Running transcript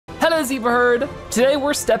savannah, zebra herd. Today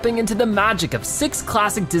we're stepping into the magic of 6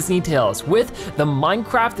 classic Disney tales with the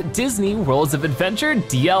Minecraft Disney Worlds of Adventure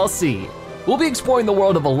DLC. We'll be exploring the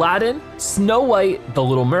world of Aladdin, Snow White, The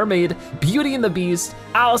Little Mermaid, Beauty and the Beast,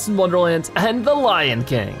 Alice in Wonderland, and The Lion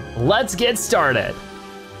King. Let's get started.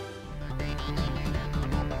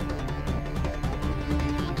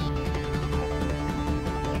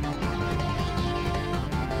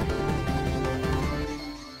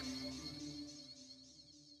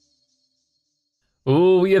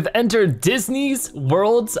 Ooh, we have entered Disney's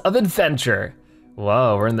Worlds of Adventure.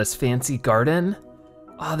 Whoa, we're in this fancy garden.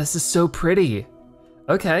 Oh, this is so pretty.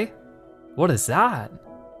 Okay, what is that?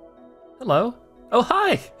 Hello. Oh,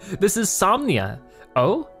 hi, this is Somnia.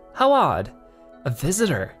 Oh, how odd, a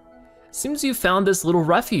visitor. Seems you found this little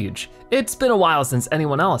refuge. It's been a while since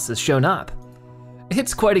anyone else has shown up.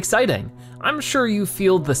 It's quite exciting. I'm sure you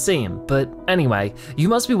feel the same, but anyway, you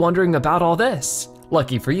must be wondering about all this.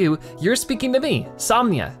 Lucky for you, you're speaking to me,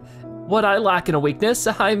 Somnia. What I lack in awakeness,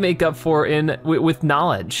 I make up for with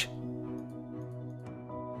knowledge.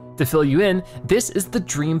 To fill you in, this is the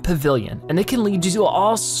Dream Pavilion, and it can lead you to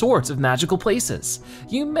all sorts of magical places.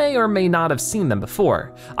 You may or may not have seen them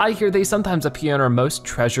before. I hear they sometimes appear in our most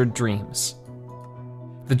treasured dreams.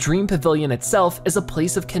 The Dream Pavilion itself is a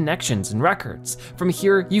place of connections and records. From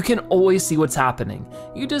here, you can always see what's happening.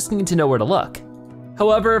 You just need to know where to look.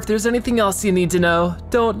 However, if there's anything else you need to know,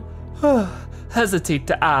 don't hesitate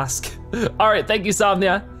to ask. All right, thank you,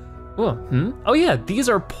 Somnia. Oh yeah, these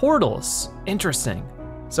are portals. Interesting.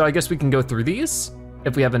 So I guess we can go through these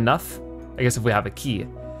if we have enough. I guess if we have a key.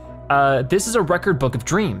 This is a record book of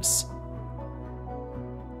dreams.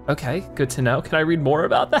 Okay, good to know. Can I read more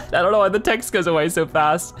about that? I don't know why the text goes away so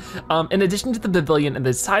fast. In addition to the pavilion and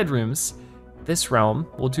the side rooms, this realm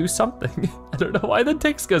will do something. I don't know why the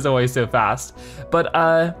text goes away so fast. But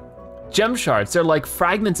gem shards, they're like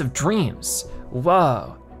fragments of dreams.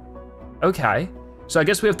 Whoa, okay. So I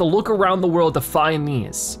guess we have to look around the world to find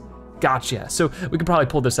these. Gotcha, so we could probably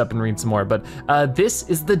pull this up and read some more, but this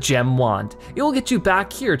is the gem wand. It will get you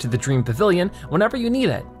back here to the Dream Pavilion whenever you need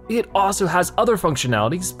it. It also has other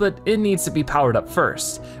functionalities, but it needs to be powered up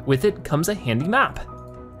first. With it comes a handy map.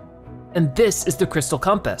 And this is the Crystal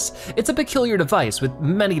Compass. It's a peculiar device with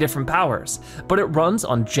many different powers, but it runs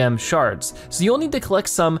on gem shards, so you'll need to collect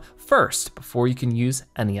some first before you can use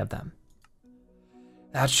any of them.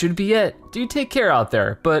 That should be it. Do take care out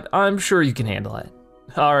there, but I'm sure you can handle it.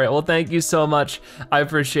 All right, well, thank you so much. I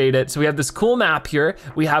appreciate it. So we have this cool map here.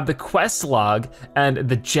 We have the quest log and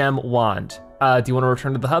the gem wand. Do you want to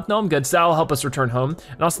return to the hub? No, I'm good. So that'll help us return home.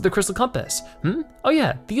 And also the Crystal Compass. Oh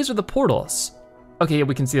yeah, these are the portals. Okay, yeah,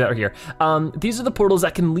 we can see that right here. These are the portals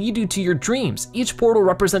that can lead you to your dreams. Each portal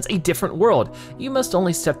represents a different world. You must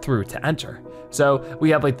only step through to enter. So we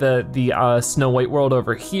have like the Snow White world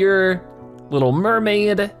over here, Little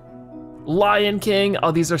Mermaid, Lion King.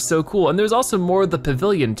 Oh, these are so cool. And there's also more of the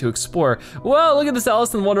pavilion to explore. Whoa, look at this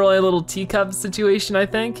Alice in Wonderland little teacup situation, I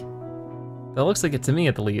think. That looks like it to me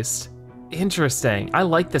at the least. Interesting, I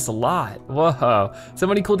like this a lot. Whoa, so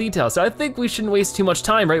many cool details. So I think we shouldn't waste too much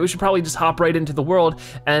time, right? We should probably just hop right into the world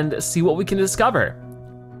and see what we can discover.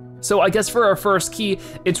 So I guess for our first key,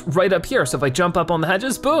 it's right up here. So if I jump up on the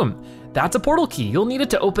hedges, boom, that's a portal key. You'll need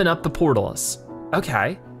it to open up the portals.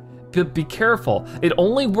 Okay, but be careful. It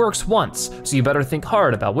only works once, so you better think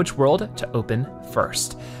hard about which world to open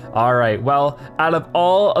first. All right, well, out of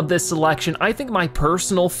all of this selection, I think my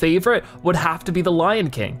personal favorite would have to be the Lion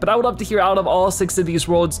King, but I would love to hear out of all 6 of these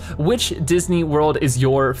worlds, which Disney world is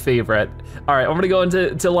your favorite? All right, I'm gonna go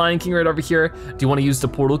into Lion King right over here. Do you wanna use the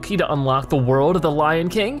portal key to unlock the world of the Lion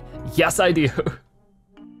King? Yes, I do.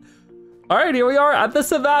 All right, here we are at the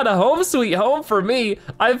savannah, home sweet home for me.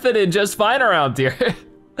 I fit in just fine around here.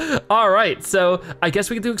 All right, so I guess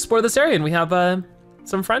we get to explore this area and we have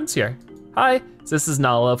some friends here. Hi, this is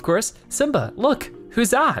Nala, of course. Simba, look,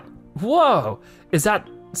 who's that? Whoa, is that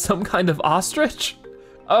some kind of ostrich?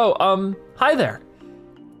 Oh, hi there.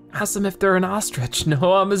 Ask them if they're an ostrich.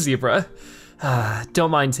 No, I'm a zebra. Don't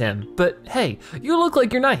mind him, but hey, you look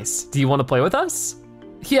like you're nice. Do you wanna play with us?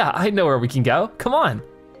 Yeah, I know where we can go, come on.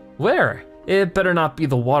 Where? It better not be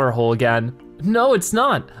the water hole again. No, it's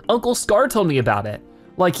not. Uncle Scar told me about it.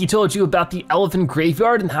 Like he told you about the elephant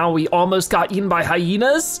graveyard and how we almost got eaten by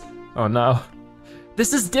hyenas? Oh no.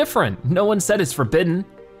 This is different. No one said it's forbidden.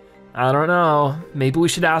 I don't know. Maybe we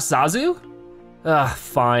should ask Zazu?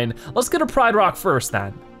 Fine. Let's go to Pride Rock first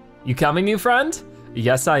then. You coming, new friend?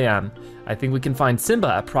 Yes, I am. I think we can find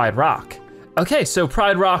Simba at Pride Rock. Okay, so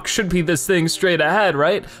Pride Rock should be this thing straight ahead,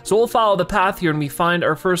 right? So we'll follow the path here and we find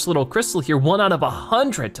our first little crystal here, 1 out of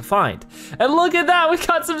 100 to find. And look at that, we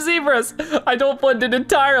got some zebras. I don't blend it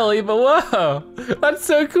entirely, but whoa, that's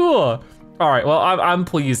so cool. All right, well, I'm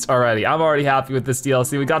pleased already. I'm already happy with this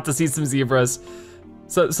DLC. We got to see some zebras,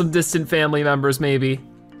 so some distant family members maybe.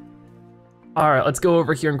 All right, let's go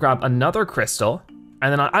over here and grab another crystal.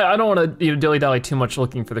 And then I don't wanna dilly-dally too much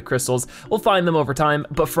looking for the crystals. We'll find them over time,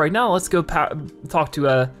 but for right now, let's go talk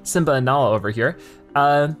to Simba and Nala over here.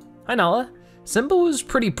 Hi Nala. Simba was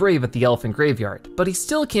pretty brave at the elephant graveyard, but he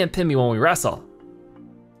still can't pin me when we wrestle.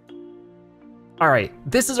 All right,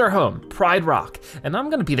 this is our home, Pride Rock, and I'm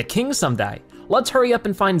gonna be the king someday. Let's hurry up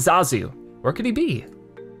and find Zazu. Where could he be?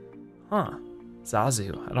 Huh,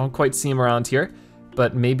 Zazu, I don't quite see him around here.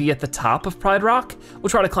 But maybe at the top of Pride Rock? We'll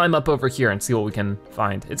try to climb up over here and see what we can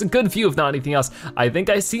find. It's a good view if not anything else. I think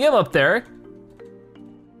I see him up there.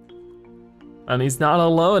 And he's not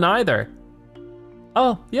alone either.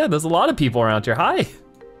 Oh yeah, there's a lot of people around here, hi.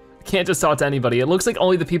 I can't just talk to anybody. It looks like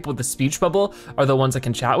only the people with the speech bubble are the ones I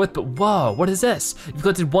can chat with, but whoa, what is this? You've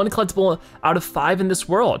collected 1 collectible out of 5 in this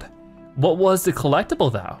world. What was the collectible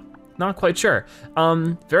though? Not quite sure.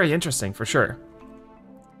 Very interesting for sure.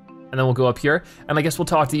 And then we'll go up here, and I guess we'll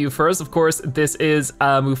talk to you first. Of course, this is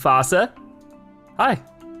Mufasa. Hi,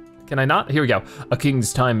 can I not? Here we go. A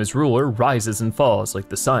king's time as ruler rises and falls like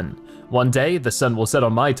the sun. One day, the sun will set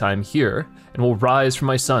on my time here, and will rise from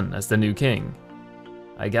my son as the new king.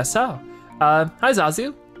 I guess so. Hi,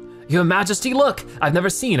 Zazu. Your Majesty, look, I've never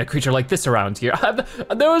seen a creature like this around here.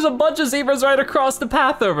 There was a bunch of zebras right across the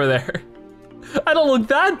path over there. I don't look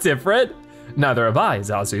that different. Neither have I,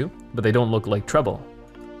 Zazu, but they don't look like trouble.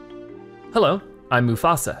 Hello, I'm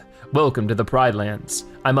Mufasa. Welcome to the Pride Lands.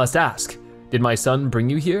 I must ask, did my son bring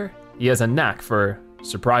you here? He has a knack for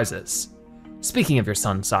surprises. Speaking of your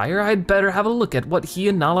son, sire, I'd better have a look at what he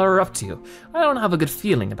and Nala are up to. I don't have a good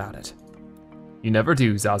feeling about it. You never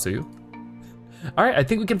do, Zazu. All right, I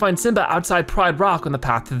think we can find Simba outside Pride Rock on the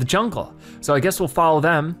path to the jungle. So I guess we'll follow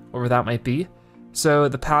them, wherever that might be. So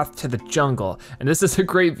the path to the jungle. And this is a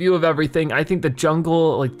great view of everything. I think the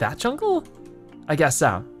jungle, like that jungle? I guess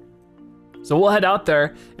so. So we'll head out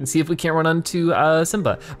there and see if we can't run into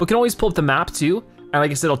Simba. But we can always pull up the map too, and I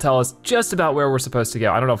guess it'll tell us just about where we're supposed to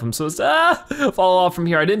go. I don't know if I'm supposed to fall off from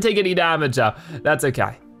here. I didn't take any damage though. That's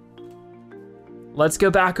okay. Let's go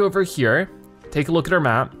back over here, take a look at our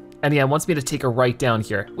map, and yeah, it wants me to take a right down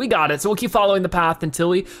here. We got it, so we'll keep following the path until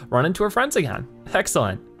we run into our friends again.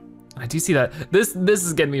 Excellent. I do see that. This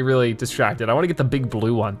is getting me really distracted. I wanna get the big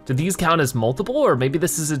blue one. Do these count as multiple, or maybe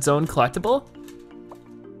this is its own collectible?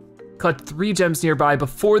 Collect 3 gems nearby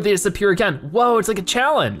before they disappear again. Whoa, it's like a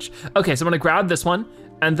challenge. Okay, so I'm gonna grab this one,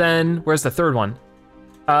 and then, where's the third one?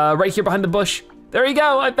 Right here behind the bush. There you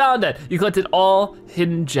go, I found it. You collected all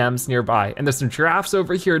hidden gems nearby, and there's some giraffes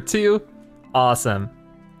over here too. Awesome.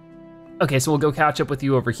 Okay, so we'll go catch up with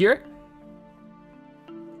you over here.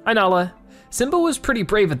 Hi, Nala. Simba was pretty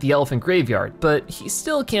brave at the elephant graveyard, but he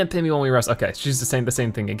still can't pin me when we wrestle. Okay, she's just saying the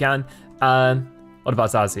same thing again. What about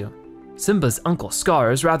Zazu? Simba's Uncle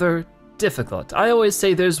Scar is rather difficult. I always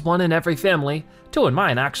say there's one in every family, 2 in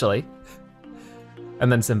mine actually.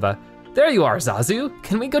 And then Simba, there you are, Zazu.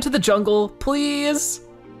 Can we go to the jungle, please?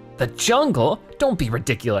 The jungle? Don't be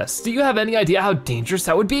ridiculous. Do you have any idea how dangerous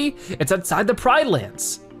that would be? It's outside the Pride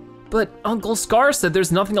Lands. But Uncle Scar said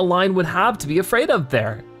there's nothing a lion would have to be afraid of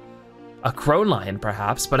there. A crone lion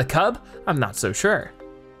perhaps, but a cub? I'm not so sure.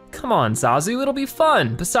 Come on, Zazu, it'll be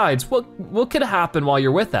fun. Besides, what could happen while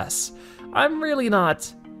you're with us? I'm really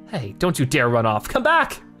not. Hey, don't you dare run off. Come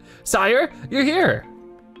back. Sire, you're here.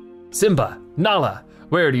 Simba, Nala,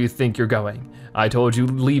 where do you think you're going? I told you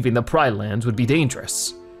leaving the Pride Lands would be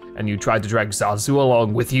dangerous. And you tried to drag Zazu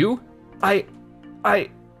along with you?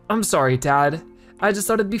 I'm sorry, Dad. I just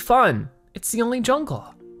thought it'd be fun. It's the only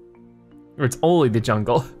jungle. Or it's only the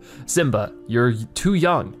jungle. Simba, you're too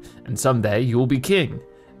young, and someday you will be king.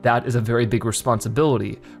 That is a very big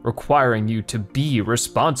responsibility, requiring you to be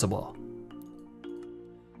responsible.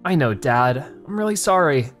 I know, Dad. I'm really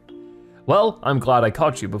sorry. Well, I'm glad I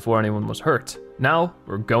caught you before anyone was hurt. Now,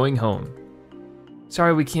 we're going home.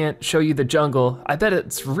 Sorry we can't show you the jungle. I bet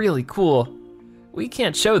it's really cool. We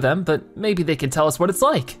can't show them, but maybe they can tell us what it's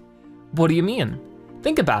like. What do you mean?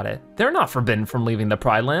 Think about it. They're not forbidden from leaving the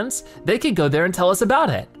Pride Lands. They could go there and tell us about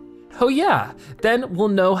it. Oh yeah, then we'll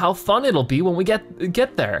know how fun it'll be when we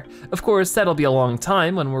get there. Of course, that'll be a long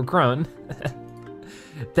time when we're grown.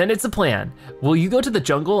 Then it's a plan. Will you go to the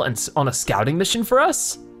jungle and on a scouting mission for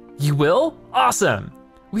us? You will? Awesome.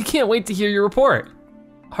 We can't wait to hear your report.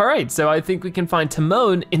 All right, so I think we can find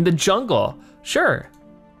Timon in the jungle. Sure.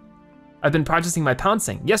 I've been practicing my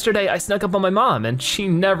pouncing. Yesterday, I snuck up on my mom and she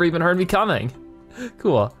never even heard me coming.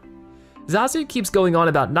 Cool. Zazu keeps going on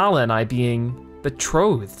about Nala and I being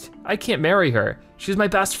betrothed. I can't marry her. She's my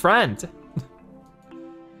best friend.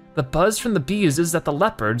 The buzz from the bees is that the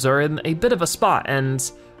leopards are in a bit of a spot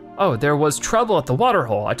and, oh, there was trouble at the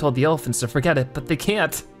waterhole. I told the elephants to forget it, but they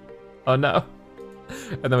can't. Oh no.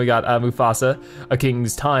 And then we got Mufasa. A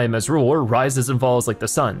king's time as ruler rises and falls like the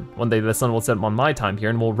sun. One day the sun will set on my time here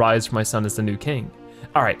and will rise for my son as the new king.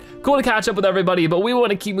 All right, cool to catch up with everybody, but we want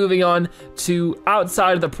to keep moving on to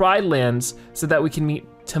outside of the Pride Lands so that we can meet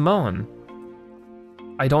Timon.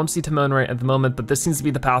 I don't see Timon right at the moment, but this seems to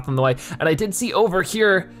be the path on the way. And I did see over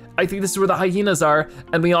here, I think this is where the hyenas are,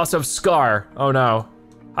 and we also have Scar. Oh no.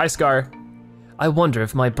 Hi, Scar. I wonder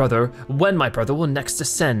if when my brother will next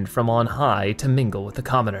descend from on high to mingle with the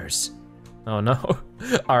commoners. Oh no.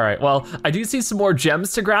 All right, well, I do see some more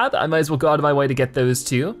gems to grab. I might as well go out of my way to get those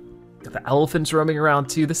too. Got the elephants roaming around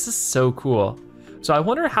too. This is so cool. So I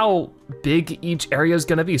wonder how big each area is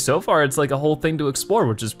gonna be. So far, it's like a whole thing to explore,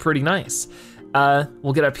 which is pretty nice.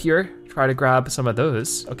 We'll get up here, try to grab some of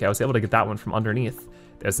those. Okay, I was able to get that one from underneath.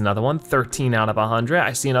 There's another one, 13 out of 100.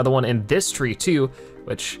 I see another one in this tree too,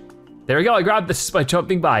 which, there we go, I grabbed this by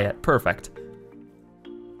jumping by it, perfect.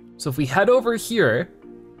 So if we head over here,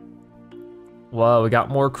 whoa, we got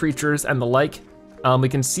more creatures and the like. We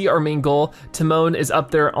can see our main goal. Timon is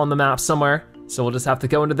up there on the map somewhere, so we'll just have to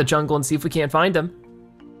go into the jungle and see if we can't find him.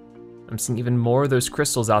 I'm seeing even more of those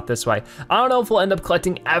crystals out this way. I don't know if we'll end up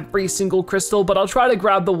collecting every single crystal, but I'll try to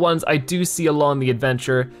grab the ones I do see along the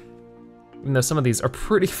adventure, even though some of these are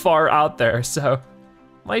pretty far out there, so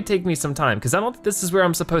might take me some time, because I don't think this is where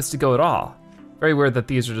I'm supposed to go at all. Very weird that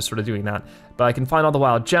these are just sort of doing that. But I can find all the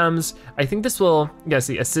wild gems. I think this will,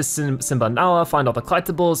 see, assist Simba and Nala, find all the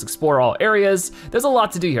collectibles, explore all areas. There's a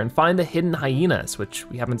lot to do here, and find the hidden hyenas, which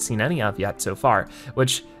we haven't seen any of yet so far,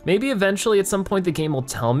 which maybe eventually at some point the game will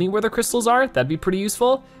tell me where the crystals are. That'd be pretty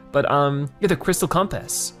useful. But yeah, the crystal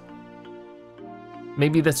compass.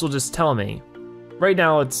 Maybe this will just tell me. Right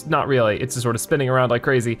now, it's not really, it's just sort of spinning around like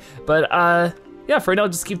crazy. But yeah, for right now,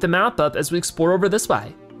 just keep the map up as we explore over this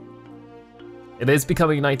way. It is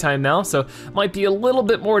becoming nighttime now, so might be a little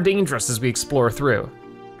bit more dangerous as we explore through.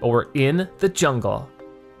 But we're in the jungle.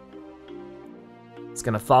 It's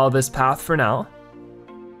gonna follow this path for now.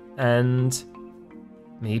 And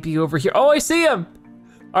maybe over here, oh, I see him!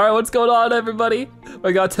 All right, what's going on, everybody?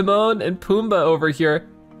 I got Timon and Pumbaa over here.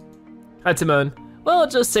 Hi, Timon. Well,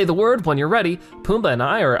 just say the word when you're ready. Pumbaa and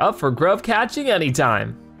I are up for grub catching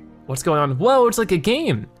anytime. What's going on? Whoa, it's like a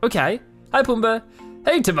game. Okay, hi, Pumbaa.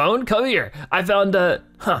 Hey, Timon, come here. I found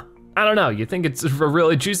I don't know, you think it's a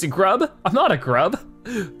really juicy grub? I'm not a grub.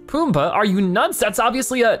 Pumbaa, are you nuts? That's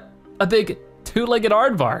obviously a big two-legged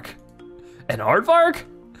aardvark. An aardvark?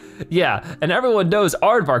 Yeah, and everyone knows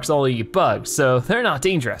aardvarks only eat bugs, so they're not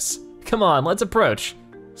dangerous. Come on, let's approach.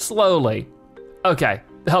 Slowly. Okay,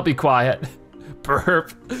 I'll be quiet.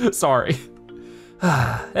 Burp, sorry.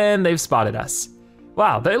 And they've spotted us.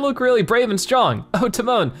 Wow, they look really brave and strong. Oh,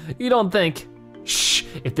 Timon, you don't think, shh,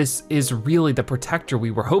 if this is really the protector we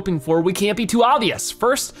were hoping for, we can't be too obvious.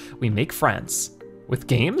 First, we make friends. With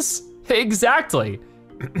games? Exactly.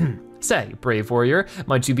 Say, brave warrior,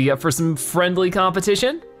 might you be up for some friendly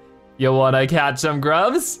competition? You wanna catch some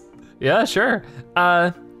grubs? Yeah, sure.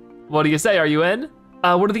 What do you say, are you in?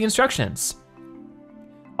 What are the instructions?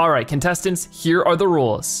 All right, contestants, here are the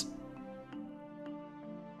rules.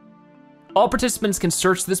 All participants can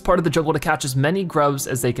search this part of the jungle to catch as many grubs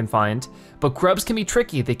as they can find, but grubs can be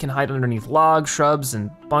tricky. They can hide underneath logs, shrubs, and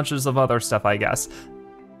bunches of other stuff, I guess.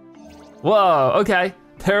 Whoa, okay,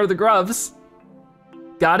 there are the grubs.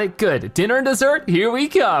 Got it, good. Dinner and dessert, here we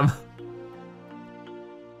come.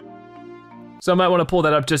 So I might wanna pull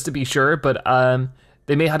that up just to be sure, but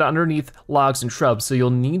they may hide underneath logs and shrubs, so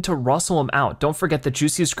you'll need to rustle them out. Don't forget the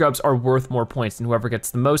juiciest grubs are worth more points, and whoever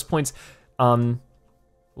gets the most points,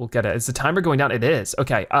 we'll get it. Is the timer going down? It is,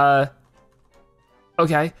 okay.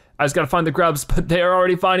 Okay, I just gotta find the grubs, but they're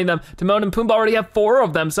already finding them. Timon and Pumbaa already have 4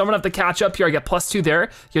 of them, so I'm gonna have to catch up here. I get +2 there.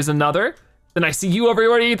 Here's another. Then I see you over here,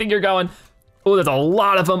 where do you think you're going? Oh, there's a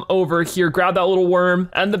lot of them over here. Grab that little worm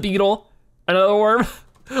and the beetle. Another worm.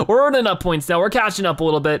 We're earning up points now, we're catching up a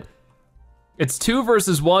little bit. It's 2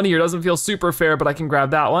 versus 1 here, doesn't feel super fair, but I can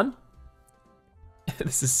grab that one.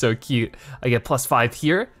 This is so cute. I get +5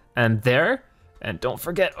 here and there. And don't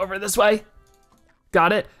forget over this way.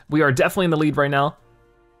 Got it, we are definitely in the lead right now.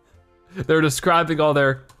 They're describing all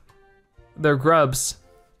their grubs.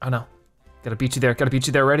 Oh no, gotta beat you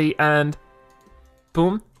there, ready, and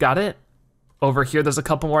boom, got it. Over here, there's a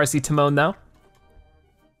couple more, I see Timon now.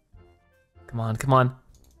 Come on, come on.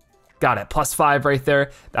 Got it, +5 right there.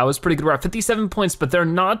 That was pretty good. We're at 57 points, but they're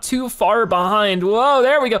not too far behind. Whoa,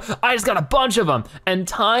 there we go. I just got a bunch of them. And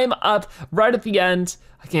time up right at the end.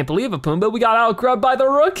 I can't believe it, Pumbaa. We got out-grubbed by the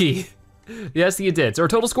rookie. Yes, you did. So our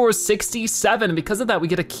total score is 67. Because of that, we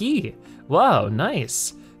get a key. Whoa,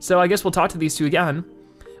 nice. So I guess we'll talk to these two again.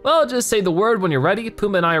 Well, just say the word when you're ready.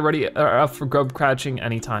 Pumbaa and I are up for grub crouching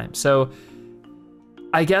anytime. So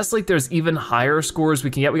I guess like there's even higher scores we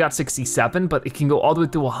can get. We got 67, but it can go all the way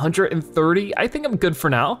to 130. I think I'm good for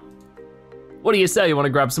now. What do you say? You wanna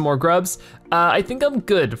grab some more grubs? I think I'm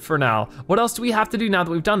good for now. What else do we have to do now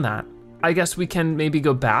that we've done that? I guess we can maybe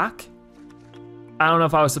go back. I don't know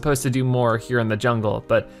if I was supposed to do more here in the jungle,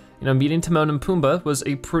 but you know, meeting Timon and Pumbaa was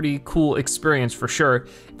a pretty cool experience for sure.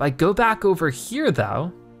 If I go back over here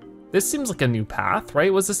though, this seems like a new path,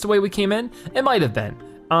 right? Was this the way we came in? It might have been.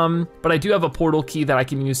 But I do have a portal key that I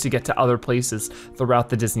can use to get to other places throughout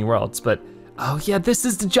the Disney worlds. But, oh yeah, this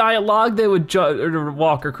is the giant log they would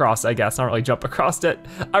walk across, I guess, not really jump across it.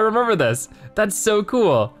 I remember this, that's so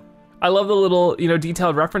cool. I love the little, you know,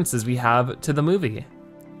 detailed references we have to the movie.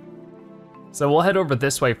 So we'll head over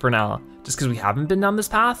this way for now, just because we haven't been down this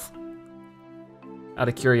path, out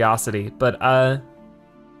of curiosity. But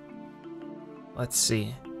let's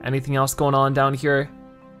see, anything else going on down here?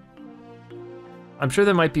 I'm sure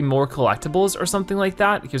there might be more collectibles or something like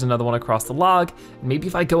that. Here's another one across the log. Maybe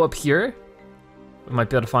if I go up here, we might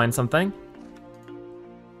be able to find something.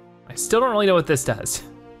 I still don't really know what this does.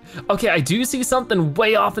 Okay, I do see something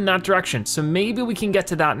way off in that direction, so maybe we can get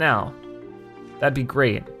to that now. That'd be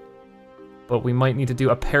great. But we might need to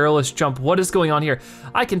do a perilous jump. What is going on here?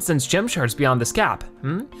 I can sense gem shards beyond this gap.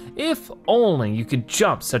 If only you could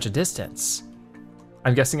jump such a distance.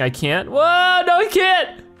 I'm guessing I can't. Whoa, no, I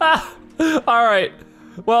can't! Ah. All right,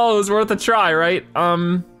 well, it was worth a try, right?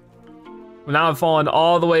 Now I've fallen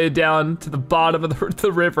all the way down to the bottom of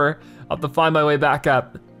the river. I'll have to find my way back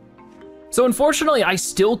up. So unfortunately, I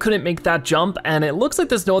still couldn't make that jump, and it looks like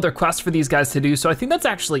there's no other quest for these guys to do, so I think that's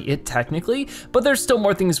actually it technically, but there's still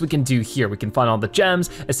more things we can do here. We can find all the gems,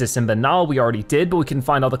 assist Simba and Nala, we already did, but we can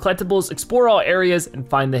find all the collectibles, explore all areas, and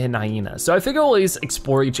find the hidden hyena. So I figure we'll always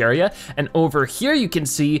explore each area, and over here you can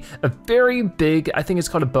see a very big, I think it's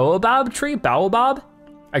called a baobab tree, baobab?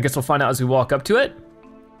 I guess we'll find out as we walk up to it.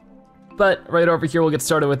 But right over here, we'll get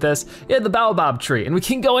started with this. Yeah, the baobab tree, and we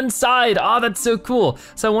can go inside. Oh, that's so cool.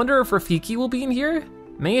 So I wonder if Rafiki will be in here?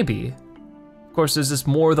 Maybe. Of course, there's just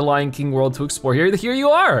more of the Lion King world to explore here. Here you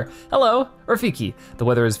are. Hello, Rafiki. The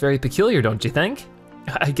weather is very peculiar, don't you think?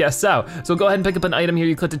 I guess so. So we'll go ahead and pick up an item here.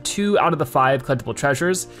 You collected 2 out of the 5 collectible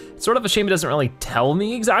treasures. It's sort of a shame it doesn't really tell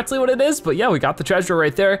me exactly what it is, but yeah, we got the treasure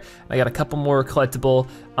right there. I got a couple more collectible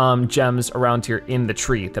gems around here in the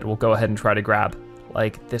tree that we'll go ahead and try to grab.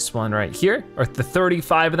 Like this one right here, or the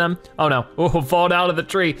 35 of them. Oh no, oh, fall down to the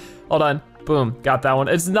tree. Hold on, boom, got that one.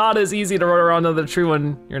 It's not as easy to run around on the tree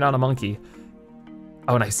when you're not a monkey.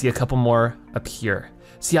 Oh, and I see a couple more up here.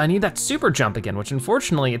 See, I need that super jump again, which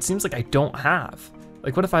unfortunately it seems like I don't have.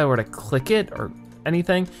 Like what if I were to click it or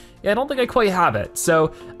anything? Yeah, I don't think I quite have it.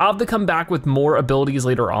 So I'll have to come back with more abilities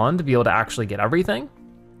later on to be able to actually get everything.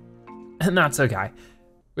 And that's okay.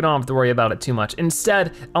 We don't have to worry about it too much.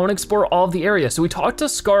 Instead, I wanna explore all of the area. So we talked to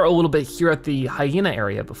Scar a little bit here at the hyena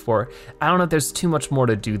area before. I don't know if there's too much more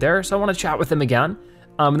to do there, so I wanna chat with him again.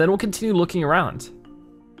 And then we'll continue looking around.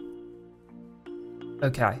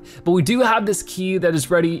 Okay, but we do have this key that is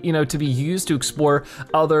ready, you know, to be used to explore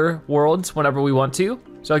other worlds whenever we want to.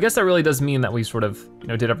 So I guess that really does mean that we sort of, you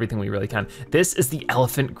know, did everything we really can. This is the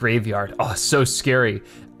elephant graveyard. Oh, so scary.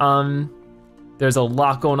 There's a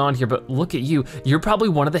lot going on here, but look at you. You're probably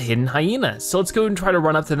one of the hidden hyenas. So let's go and try to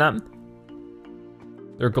run up to them.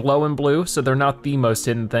 They're glowing blue, so they're not the most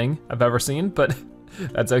hidden thing I've ever seen, but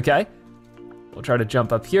that's okay. We'll try to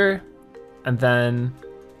jump up here and then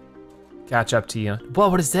catch up to you. Whoa,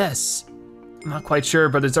 what is this? I'm not quite sure,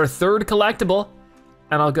 but it's our 3rd collectible.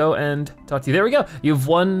 And I'll go and talk to you. There we go. You have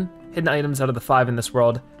 1 hidden items out of the 5 in this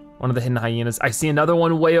world. One of the hidden hyenas. I see another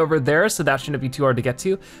one way over there, so that shouldn't be too hard to get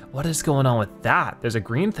to. What is going on with that? There's a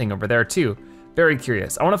green thing over there too. Very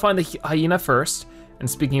curious. I wanna find the hyena first, and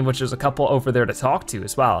speaking of which, there's a couple over there to talk to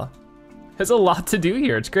as well. There's a lot to do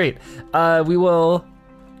here, it's great. We will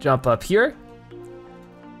jump up here,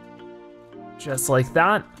 just like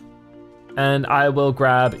that, and I will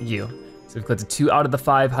grab you. So we've collected 2 out of the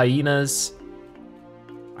 5 hyenas.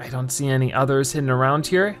 I don't see any others hidden around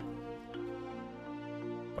here,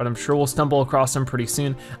 but I'm sure we'll stumble across them pretty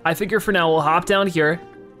soon. I figure for now we'll hop down here,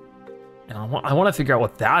 and I wanna figure out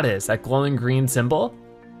what that is, that glowing green symbol.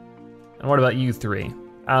 And what about you 3?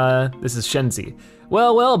 This is Shenzi.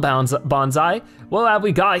 Well, Bonsai, what have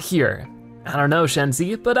we got here? I don't know,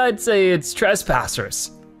 Shenzi, but I'd say it's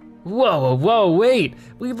trespassers. Whoa, wait.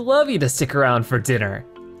 We'd love you to stick around for dinner.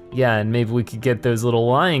 Yeah, and maybe we could get those little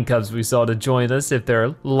lion cubs we saw to join us if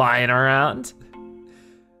they're lying around.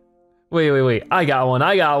 Wait, I got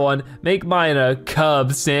one. Make mine a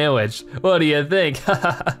cub sandwich. What do you think?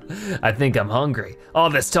 I think I'm hungry. All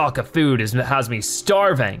this talk of food has me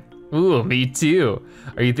starving. Ooh, me too.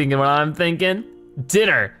 Are you thinking what I'm thinking?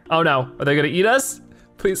 Dinner. Oh no, are they gonna eat us?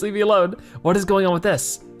 Please leave me alone. What is going on with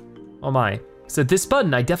this? Oh my. So this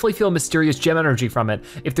button, I definitely feel mysterious gem energy from it.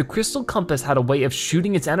 If the crystal compass had a way of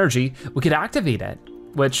shooting its energy, we could activate it,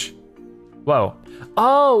 which, whoa.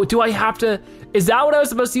 Oh, do I have to, is that what I was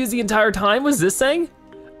supposed to use the entire time, was this thing?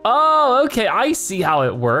 Oh, okay, I see how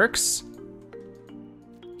it works.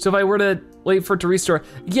 So if I were to wait for it to restore,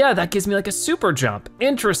 yeah, that gives me like a super jump.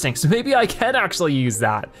 Interesting, so maybe I can actually use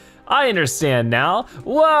that. I understand now.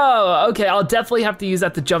 Whoa, okay, I'll definitely have to use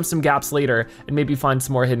that to jump some gaps later and maybe find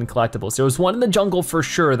some more hidden collectibles. There was one in the jungle for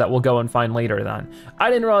sure that we'll go and find later then. I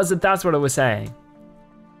didn't realize that that's what it was saying.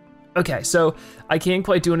 Okay, so I can't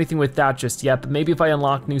quite do anything with that just yet, but maybe if I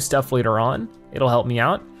unlock new stuff later on, it'll help me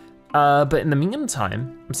out. But in the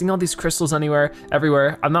meantime, I'm seeing all these crystals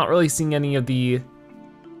everywhere. I'm not really seeing any of the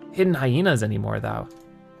hidden hyenas anymore though.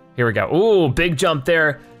 Here we go, ooh, big jump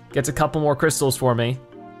there. Gets a couple more crystals for me.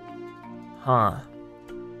 Huh.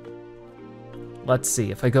 Let's see,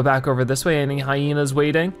 if I go back over this way, any hyenas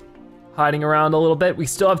waiting? Hiding around a little bit. We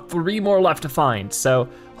still have 3 more left to find, so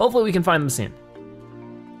hopefully we can find them soon.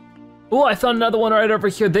 Oh, I found another one right over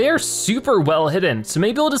here. They are super well hidden, so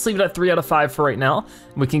maybe we'll just leave it at 3 out of 5 for right now,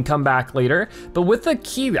 and we can come back later. But with the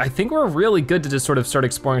key, I think we're really good to just sort of start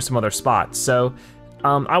exploring some other spots. So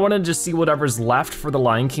I wanna just see whatever's left for the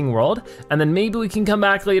Lion King world, and then maybe we can come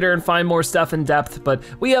back later and find more stuff in depth, but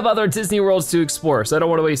we have other Disney worlds to explore, so I don't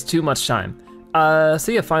wanna waste too much time. So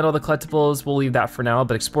yeah, find all the collectibles, we'll leave that for now,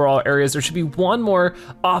 but explore all areas. There should be one more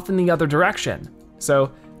off in the other direction.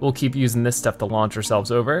 So we'll keep using this stuff to launch ourselves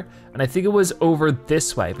over, and I think it was over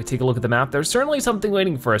this way. If we take a look at the map, there's certainly something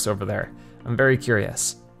waiting for us over there. I'm very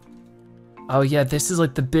curious. Oh yeah, this is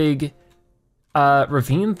like the big,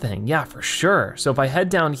 ravine thing, yeah, for sure. So if I head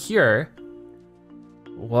down here,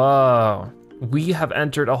 whoa, we have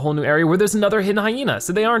entered a whole new area where there's another hidden hyena.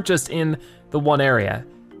 So they aren't just in the one area.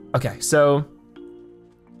 Okay, so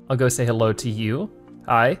I'll go say hello to you.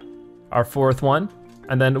 Hi, our 4th one.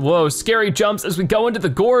 And then, whoa, scary jumps as we go into the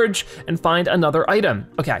gorge and find another item.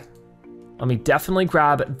 Okay, let me definitely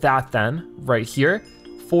grab that then, right here.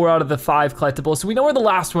 4 out of the 5 collectibles. So we know where the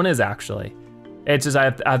last one is actually. It's just I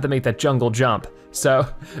have to make that jungle jump. So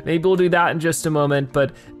maybe we'll do that in just a moment,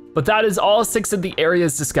 but that is all 6 of the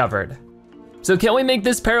areas discovered. So can we make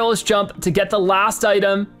this perilous jump to get the last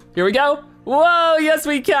item? Here we go. Whoa, yes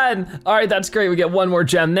we can. All right, that's great. We get 1 more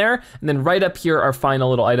gem there. And then right up here, our final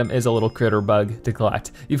little item is a little critter bug to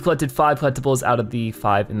collect. You've collected 5 collectibles out of the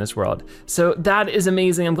 5 in this world. So that is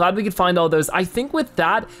amazing. I'm glad we could find all those. I think with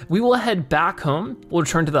that, we will head back home. We'll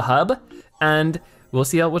return to the hub and we'll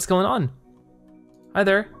see what's going on. Hi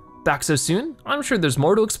there, back so soon? I'm sure there's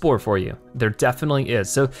more to explore for you. There definitely is.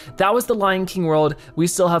 So that was the Lion King world. We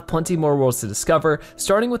still have plenty more worlds to discover,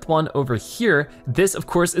 starting with one over here. This, of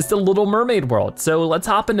course, is the Little Mermaid world. So let's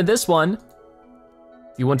hop into this one. Do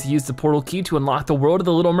you want to use the portal key to unlock the world of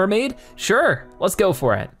the Little Mermaid? Sure, let's go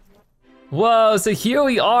for it. Whoa, so here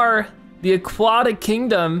we are, the Aquatic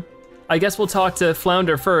Kingdom. I guess we'll talk to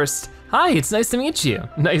Flounder first. Hi, it's nice to meet you.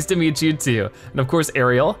 Nice to meet you too. And of course,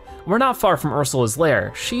 Ariel. We're not far from Ursula's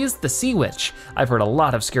lair. She's the sea witch. I've heard a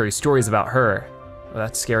lot of scary stories about her. Well,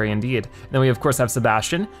 that's scary indeed. And then we of course have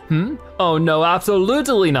Sebastian. Oh no,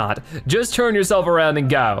 absolutely not. Just turn yourself around and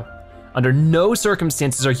go. Under no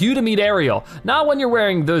circumstances are you to meet Ariel. Not when you're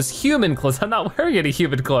wearing those human clothes. I'm not wearing any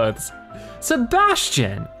human clothes.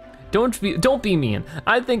 Sebastian, don't be mean.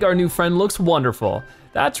 I think our new friend looks wonderful.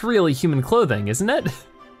 That's really human clothing, isn't it?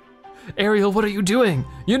 Ariel, what are you doing?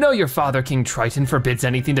 You know your father, King Triton, forbids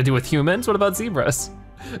anything to do with humans. What about zebras?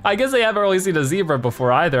 I guess they haven't really seen a zebra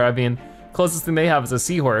before either. I mean, closest thing they have is a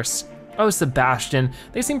seahorse. Oh, Sebastian,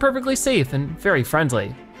 they seem perfectly safe and very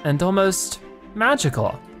friendly and almost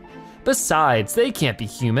magical. Besides, they can't be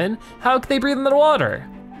human. How could they breathe in the water?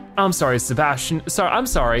 I'm sorry, Sebastian. I'm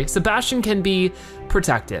sorry. Sebastian can be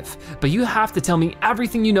protective, but you have to tell me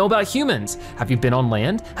everything you know about humans. Have you been on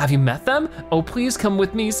land? Have you met them? Oh, please come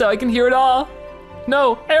with me so I can hear it all.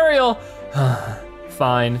 No, Ariel.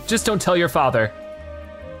 Fine, just don't tell your father.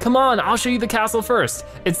 Come on, I'll show you the castle first.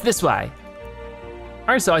 It's this way. All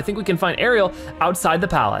right, so I think we can find Ariel outside the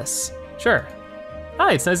palace. Sure.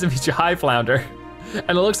 Hi, it's nice to meet you. Hi, Flounder. And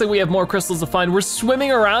it looks like we have more crystals to find. We're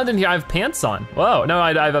swimming around in here. I have pants on. Whoa, no,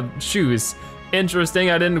 I have shoes. Interesting,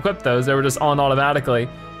 I didn't equip those. They were just on automatically.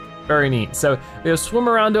 Very neat. So we'll swim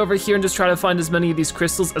around over here and just try to find as many of these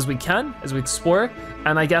crystals as we can, as we explore.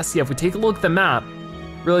 And I guess, yeah, if we take a look at the map,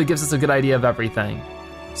 really gives us a good idea of everything.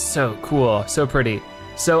 So cool, so pretty.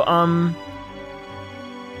 So,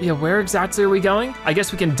 yeah, where exactly are we going? I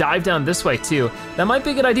guess we can dive down this way too. That might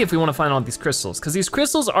be a good idea if we want to find all these crystals, because these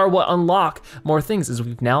crystals are what unlock more things as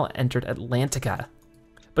we've now entered Atlantica.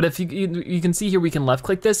 But if you can see here, we can left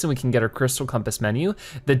click this and we can get our crystal compass menu.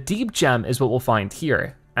 The deep gem is what we'll find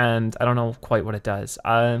here. And I don't know quite what it does.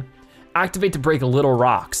 Activate to break little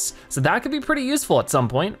rocks. So that could be pretty useful at some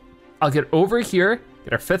point. I'll get over here,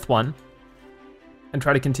 get our 5th one, and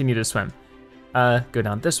try to continue to swim. Go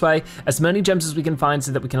down this way. As many gems as we can find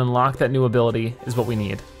so that we can unlock that new ability is what we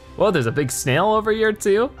need. Whoa, there's a big snail over here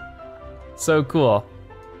too. So cool.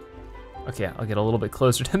 Okay, I'll get a little bit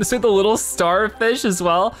closer to this with a little starfish as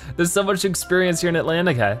well. There's so much experience here in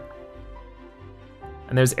Atlantica.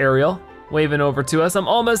 And there's Ariel waving over to us. I'm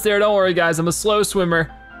almost there, don't worry guys, I'm a slow swimmer.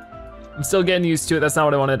 I'm still getting used to it, that's not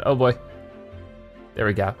what I wanted, oh boy. There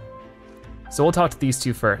we go. So we'll talk to these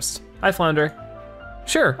two first. Hi, Flounder.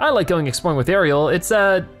 Sure, I like going exploring with Ariel. It's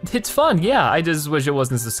fun, yeah, I just wish it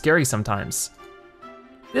wasn't so scary sometimes.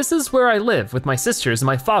 This is where I live with my sisters and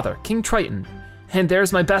my father, King Triton. And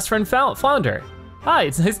there's my best friend, Flounder. Hi,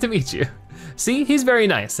 it's nice to meet you. See, he's very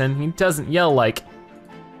nice and he doesn't yell like,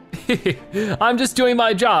 I'm just doing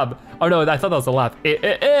my job. Oh no, I thought that was a laugh.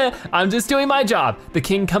 I'm just doing my job. The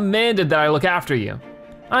king commanded that I look after you.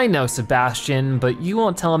 I know, Sebastian, but you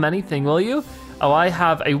won't tell him anything, will you? Oh, I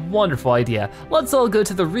have a wonderful idea. Let's all go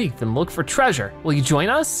to the reef and look for treasure. Will you join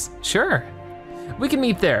us? Sure. We can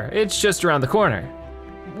meet there, it's just around the corner.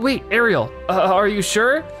 Wait, Ariel, are you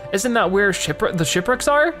sure? Isn't that where the shipwrecks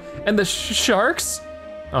are? And the sharks?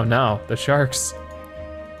 Oh no, the sharks.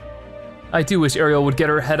 I do wish Ariel would get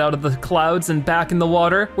her head out of the clouds and back in the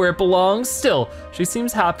water where it belongs. Still, she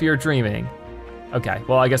seems happier dreaming. Okay,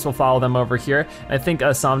 well I guess we'll follow them over here. I think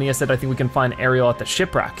Somnia said I think we can find Ariel at the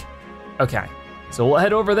shipwreck. Okay, so we'll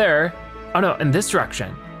head over there. Oh no, in this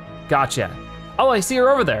direction. Gotcha. Oh, I see her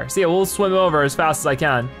over there. So yeah, we'll swim over as fast as I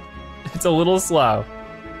can. It's a little slow.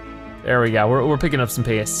 There we go, we're picking up some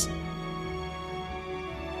pace.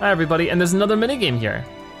 Hi everybody, and there's another mini game here.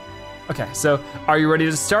 Okay, so are you ready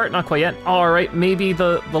to start? Not quite yet. All right, maybe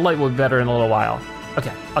the light will be better in a little while.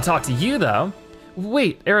 Okay, I'll talk to you though.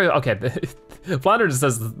 Wait, Ariel, okay, Flounder just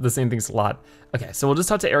says the same things a lot. Okay, so we'll just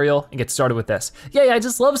talk to Ariel and get started with this. Yeah, I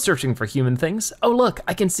just love searching for human things. Oh look,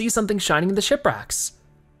 I can see something shining in the shipwrecks.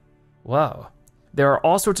 Whoa, there are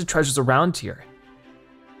all sorts of treasures around here.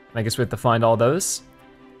 I guess we have to find all those.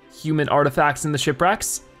 Human artifacts in the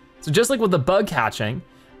shipwrecks. So just like with the bug hatching,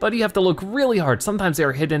 but you have to look really hard. Sometimes they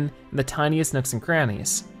are hidden in the tiniest nooks and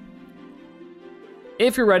crannies.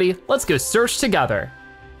 If you're ready, let's go search together.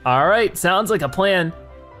 All right, sounds like a plan.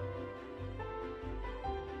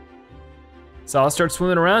 So I'll start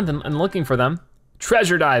swimming around and looking for them.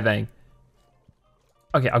 Treasure diving.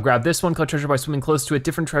 Okay, I'll grab this one, collect treasure by swimming close to it.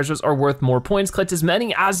 Different treasures are worth more points. Collect as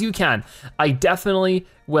many as you can. I definitely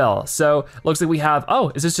will. So looks like we have,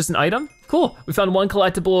 oh, is this just an item? Cool, we found one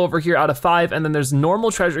collectible over here out of 5, and then there's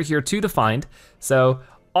normal treasure here too to find. So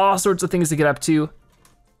all sorts of things to get up to.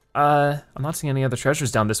 I'm not seeing any other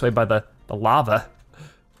treasures down this way by the lava.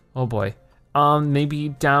 Oh boy. Maybe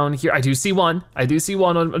down here, I do see one. I'm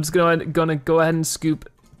just gonna go ahead and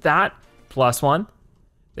scoop that, +1.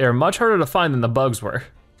 They're much harder to find than the bugs were.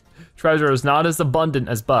 Treasure is not as abundant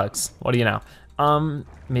as bugs. What do you know?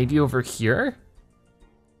 Maybe over here?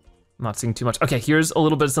 I'm not seeing too much. Okay, here's a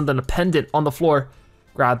little bit of something, a pendant on the floor.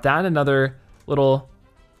 Grab that, another little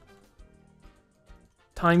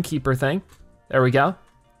timekeeper thing. There we go.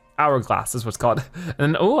 Hourglass is what's called.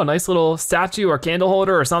 And oh, a nice little statue or candle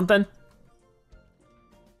holder or something.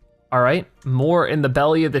 All right, more in the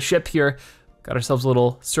belly of the ship here. Got ourselves a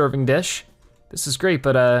little serving dish. This is great,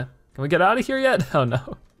 but can we get out of here yet? Oh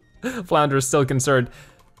no, Flounder is still concerned.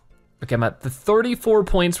 Okay, I'm at the 34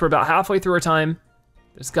 points. We're about halfway through our time.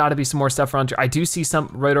 There's gotta be some more stuff around here. I do see some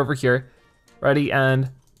right over here. Ready,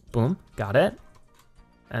 and boom, got it.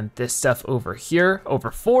 And this stuff over here,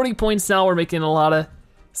 over 40 points now. We're making a lot of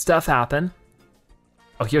stuff happen.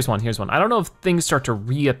 Oh, here's one. I don't know if things start to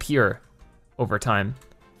reappear over time.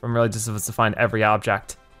 I'm really just supposed to find every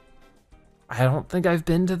object. I don't think I've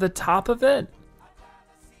been to the top of it.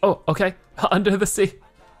 Oh, okay, under the sea.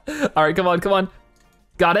 All right, come on.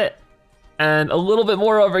 Got it. And a little bit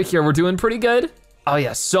more over here. We're doing pretty good. Oh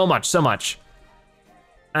yeah, so much.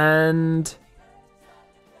 And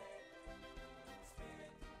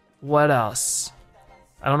what else?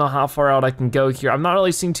 I don't know how far out I can go here. I'm not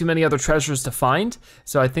really seeing too many other treasures to find,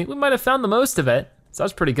 so I think we might have found the most of it. So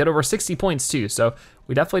that's pretty good, over 60 points too, so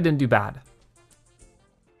we definitely didn't do bad.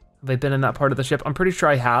 Have I been in that part of the ship? I'm pretty sure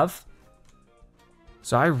I have.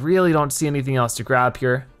 So I really don't see anything else to grab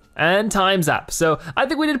here. And time's up. So I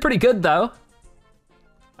think we did pretty good though.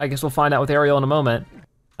 I guess we'll find out with Ariel in a moment.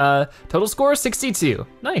 Total score 62,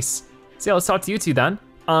 nice. So yeah, let's talk to you two then.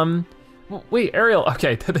 Wait, Ariel,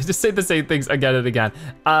 okay, they just say the same things again and again.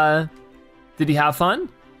 Did he have fun?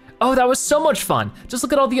 Oh, that was so much fun. Just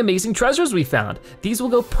look at all the amazing treasures we found. These will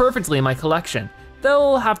go perfectly in my collection.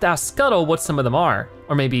 They'll have to ask Scuttle what some of them are.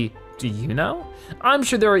 Or maybe, do you know? I'm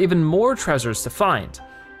sure there are even more treasures to find.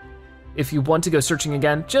 If you want to go searching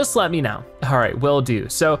again, just let me know. All right, will do.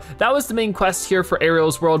 So that was the main quest here for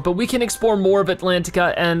Ariel's world, but we can explore more of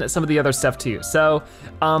Atlantica and some of the other stuff too. So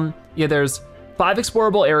yeah, there's 5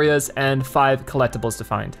 explorable areas and 5 collectibles to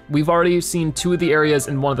find. We've already seen 2 of the areas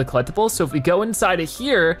and 1 of the collectibles, so if we go inside of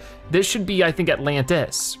here, this should be, I think,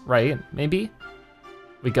 Atlantis, right? Maybe?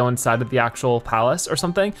 We go inside of the actual palace or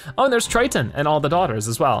something. Oh, and there's Triton and all the daughters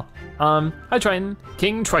as well. Hi Triton,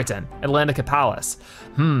 King Triton, Atlantica Palace.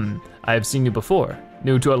 I've seen you before.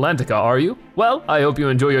 New to Atlantica, are you? Well, I hope you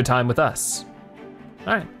enjoy your time with us.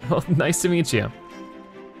 All right, well, nice to meet you.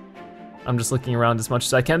 I'm just looking around as much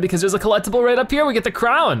as I can because there's a collectible right up here. We get the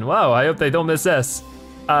crown. Wow, I hope they don't miss this.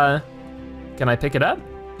 Can I pick it up?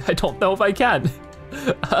 I don't know if I can.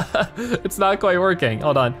 It's not quite working,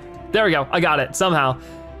 hold on. There we go, I got it, somehow.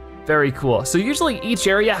 Very cool. So usually each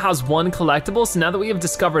area has 1 collectible, so now that we have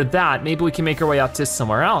discovered that, maybe we can make our way out to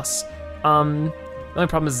somewhere else. The only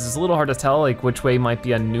problem is it's a little hard to tell like which way might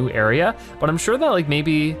be a new area, but I'm sure that like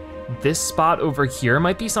maybe this spot over here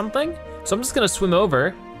might be something. So I'm just gonna swim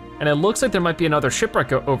over, and it looks like there might be another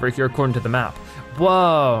shipwreck over here according to the map.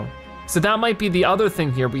 Whoa, so that might be the other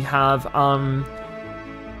thing here. We have,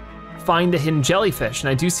 find a hidden jellyfish, and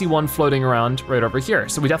I do see one floating around right over here.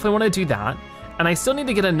 So we definitely wanna do that. And I still need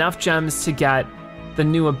to get enough gems to get the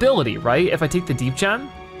new ability, right? If I take the deep gem,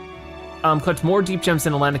 collect more deep gems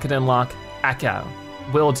in Atlantica to unlock Echo.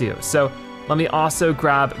 Will do. So let me also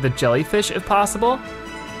grab the jellyfish if possible.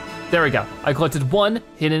 There we go. I collected 1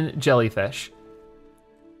 hidden jellyfish.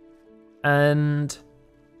 And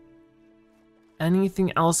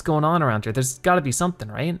anything else going on around here? There's gotta be something,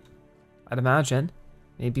 right? I'd imagine.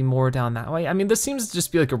 Maybe more down that way. I mean, this seems to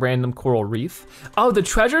just be like a random coral reef. Oh, the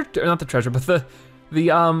treasure, or not the treasure, but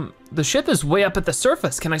the ship is way up at the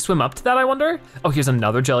surface. Can I swim up to that, I wonder? Oh, here's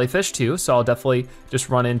another jellyfish too, so I'll definitely just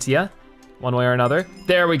run into you one way or another.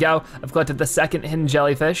 There we go. I've collected the 2nd hidden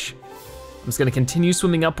jellyfish. I'm just gonna continue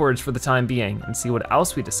swimming upwards for the time being and see what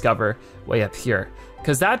else we discover way up here.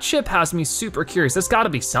 Cause that ship has me super curious. There's gotta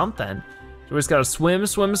be something. So we just gotta swim,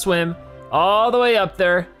 swim, swim all the way up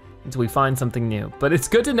there until we find something new. But it's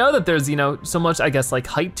good to know that there's, you know, so much, I guess, like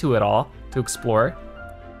height to it all to explore.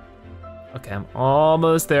 Okay, I'm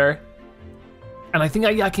almost there. And I think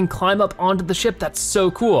I can climb up onto the ship. That's so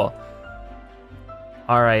cool.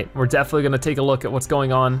 All right, we're definitely gonna take a look at what's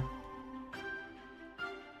going on.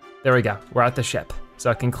 There we go, we're at the ship.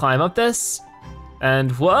 So I can climb up this,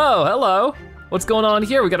 and whoa, hello. What's going on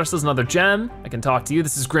here? We got ourselves another gem. I can talk to you,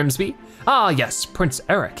 this is Grimsby. Ah yes, Prince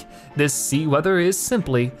Eric. This sea weather is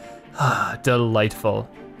simply delightful.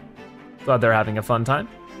 Glad they're having a fun time.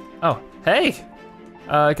 Oh, hey,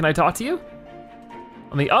 can I talk to you?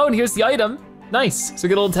 Oh, and here's the item. Nice, so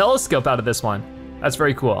get a little telescope out of this one. That's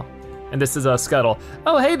very cool. And this is a Scuttle.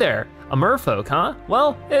 Oh, hey there, a merfolk, huh?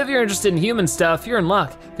 Well, if you're interested in human stuff, you're in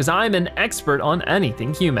luck, because I'm an expert on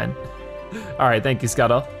anything human. All right, thank you,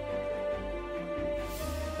 Scuttle.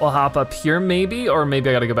 We'll hop up here maybe, or maybe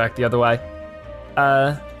I gotta go back the other way.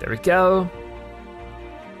 There we go.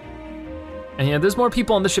 And yeah, there's more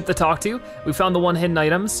people on the ship to talk to. We found the 1 hidden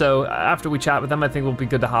item, so after we chat with them, I think we'll be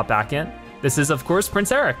good to hop back in. This is, of course,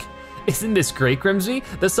 Prince Eric. Isn't this great, Grimsby?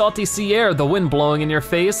 The salty sea air, the wind blowing in your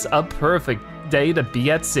face, a perfect day to be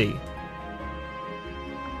at sea.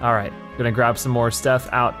 All right, gonna grab some more stuff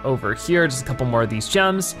out over here, just a couple more of these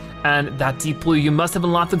gems. And that deep blue, you must have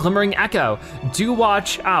unlocked the glimmering echo. Do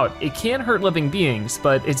watch out, it can hurt living beings,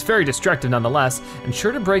 but it's very destructive nonetheless, and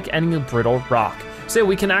sure to break any brittle rock. So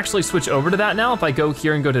we can actually switch over to that now. If I go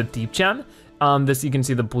here and go to deep gem, this you can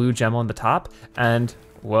see the blue gem on the top, and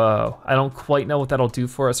whoa, I don't quite know what that'll do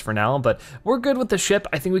for us for now, but we're good with the ship.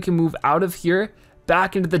 I think we can move out of here,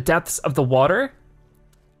 back into the depths of the water,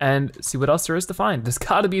 and see what else there is to find. There's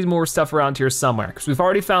gotta be more stuff around here somewhere, because we've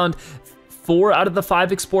already found 4 out of the 5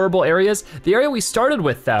 explorable areas. The area we started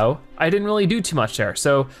with though, I didn't really do too much there,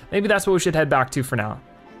 so maybe that's what we should head back to for now.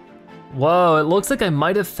 Whoa, it looks like I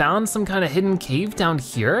might have found some kind of hidden cave down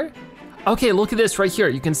here. Okay, look at this right here.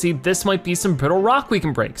 You can see this might be some brittle rock we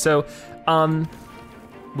can break. So,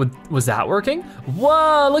 was that working?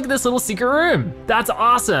 Whoa, look at this little secret room. That's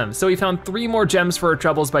awesome. So we found 3 more gems for our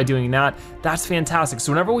troubles by doing that. That's fantastic.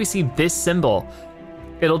 So whenever we see this symbol,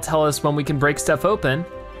 it'll tell us when we can break stuff open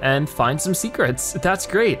and find some secrets. That's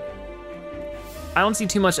great. I don't see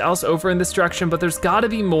too much else over in this direction, but there's gotta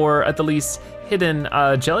be more, at the least, hidden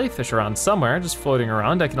jellyfish around somewhere, just floating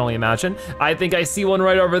around, I can only imagine. I think I see one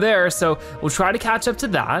right over there, so we'll try to catch up to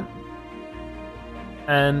that.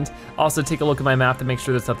 And also take a look at my map to make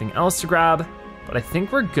sure there's nothing else to grab, but I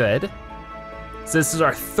think we're good. So this is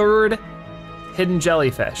our 3rd hidden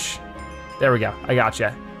jellyfish. There we go, I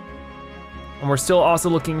gotcha. And we're still also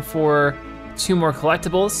looking for 2 more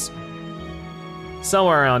collectibles.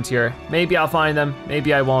 Somewhere around here. Maybe I'll find them,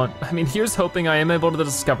 maybe I won't. I mean, here's hoping I am able to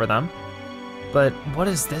discover them. But what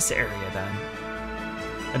is this area then?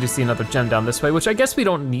 I just see another gem down this way, which I guess we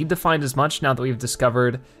don't need to find as much now that we've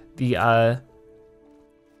discovered the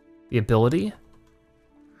ability.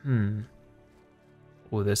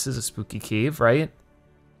 Oh, this is a spooky cave, right?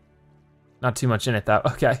 Not too much in it though,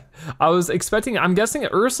 okay. I was expecting, I'm guessing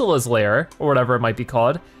Ursula's lair, or whatever it might be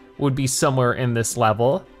called, would be somewhere in this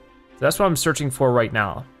level. That's what I'm searching for right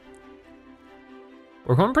now.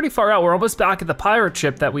 We're going pretty far out. We're almost back at the pirate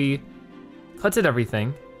ship that we collected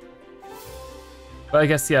everything. But I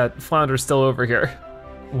guess, yeah, Flounder's still over here.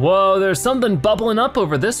 Whoa, there's something bubbling up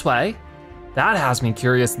over this way. That has me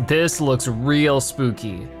curious. This looks real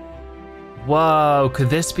spooky. Whoa, could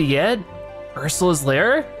this be it? Ursula's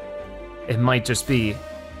lair? It might just be.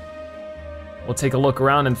 We'll take a look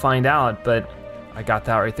around and find out, but I got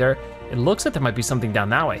that right there. It looks like there might be something down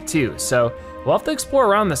that way too, so we'll have to explore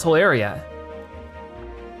around this whole area.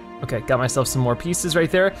 Okay, got myself some more pieces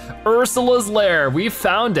right there. Ursula's lair, we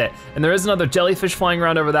found it. And there is another jellyfish flying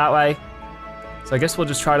around over that way. So I guess we'll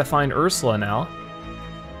just try to find Ursula now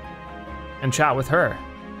and chat with her.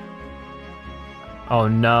 Oh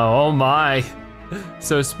no, oh my.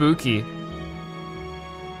 So spooky.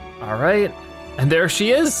 All right, and there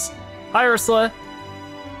she is. Hi, Ursula.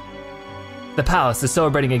 The palace is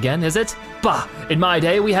celebrating again, is it? Bah, in my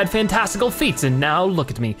day we had fantastical feats, and now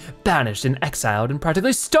look at me, banished and exiled and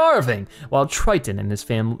practically starving, while Triton and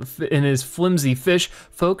his flimsy fish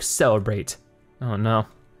folks celebrate. Oh no,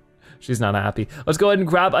 she's not happy. Let's go ahead and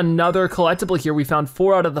grab another collectible here. We found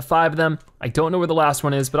 4 out of the 5 of them. I don't know where the last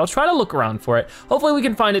one is, but I'll try to look around for it. Hopefully we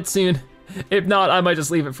can find it soon. If not, I might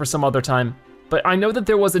just leave it for some other time. But I know that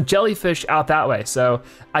there was a jellyfish out that way, so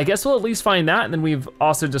I guess we'll at least find that, and then we've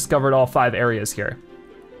also discovered all 5 areas here.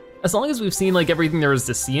 As long as we've seen like everything there is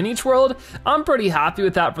to see in each world, I'm pretty happy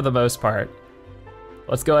with that for the most part.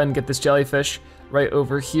 Let's go ahead and get this jellyfish right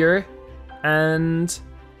over here, and,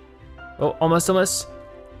 oh, almost.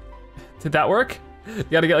 Did that work? You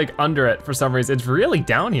gotta get like under it for some reason. It's really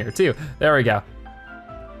down here too. There we go.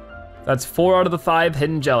 That's 4 out of the 5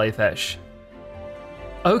 hidden jellyfish.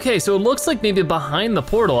 Okay, so it looks like maybe behind the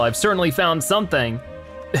portal, I've certainly found something.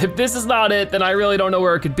 If this is not it, then I really don't know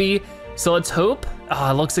where it could be. So let's hope.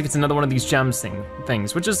 It looks like it's another one of these gems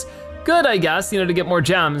things, which is good, I guess, you know, to get more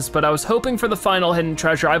gems, but I was hoping for the final hidden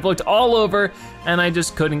treasure. I've looked all over and I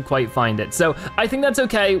just couldn't quite find it. So I think that's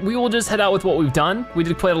okay. We will just head out with what we've done. We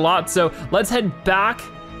did quite a lot, so let's head back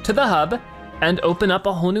to the hub and open up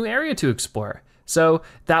a whole new area to explore. So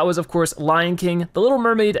that was, of course, Lion King, The Little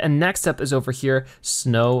Mermaid, and next up is over here,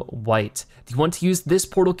 Snow White. Do you want to use this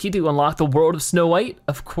portal key to unlock the world of Snow White?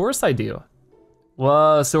 Of course I do.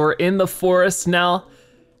 Whoa, so we're in the forest now.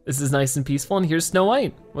 This is nice and peaceful, and here's Snow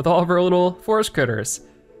White with all of her little forest critters.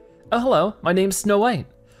 Oh, hello, my name's Snow White.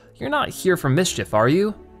 You're not here for mischief, are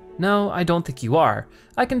you? No, I don't think you are.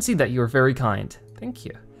 I can see that you are very kind. Thank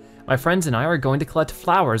you. My friends and I are going to collect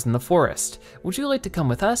flowers in the forest. Would you like to come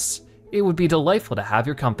with us? It would be delightful to have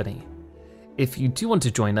your company. If you do want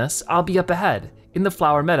to join us, I'll be up ahead, in the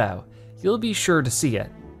flower meadow. You'll be sure to see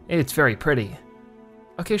it. It's very pretty.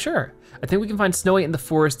 Okay, sure. I think we can find Snow White in the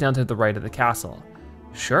forest down to the right of the castle.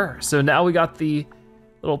 Sure, so now we got the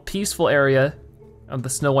little peaceful area of the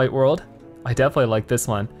Snow White world. I definitely like this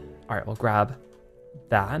one. All right, we'll grab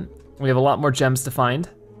that. We have a lot more gems to find,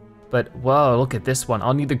 but whoa, look at this one.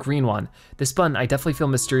 I'll need the green one. This button, I definitely feel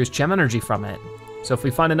mysterious gem energy from it. So if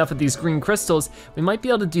we find enough of these green crystals, we might be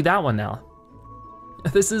able to do that one now.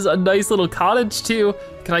 This is a nice little cottage too.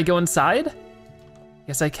 Can I go inside?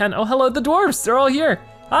 Yes, I can. Oh, hello, the dwarves, they're all here.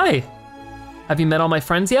 Hi. Have you met all my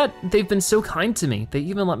friends yet? They've been so kind to me. They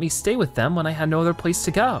even let me stay with them when I had no other place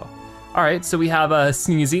to go. All right, so we have a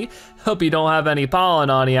Sneezy. Hope you don't have any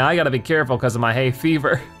pollen on you. I gotta be careful because of my hay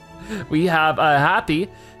fever. We have a Happy.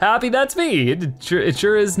 Happy, that's me. It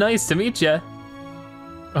sure is nice to meet you.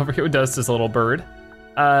 Over here does this little bird.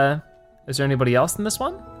 Is there anybody else in this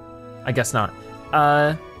one? I guess not.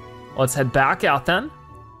 Let's head back out then.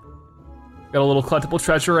 Got a little collectible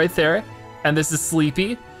treasure right there. And this is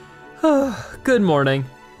Sleepy. Good morning.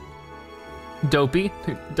 Dopey,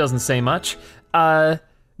 doesn't say much.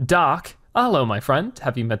 Doc, hello my friend.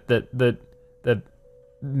 Have you met the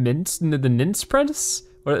Nintz Prince?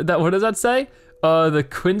 What does that say? The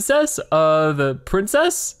Quincess? The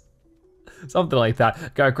Princess? Something like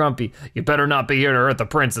that. Got grumpy. You better not be here to hurt the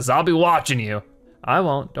princess. I'll be watching you. I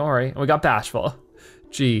won't, don't worry. And we got Bashful.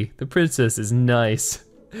 Gee, the princess is nice.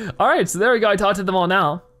 All right, so there we go. I talked to them all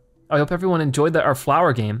now. I hope everyone enjoyed our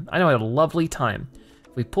flower game. I know I had a lovely time.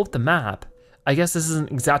 If we pull up the map, I guess this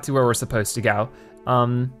isn't exactly where we're supposed to go.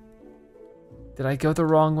 Did I go the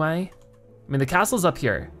wrong way? I mean, the castle's up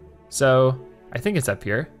here. So I think it's up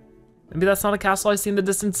here. Maybe that's not a castle I see in the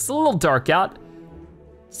distance. It's a little dark out.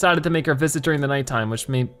 Decided to make our visit during the nighttime, which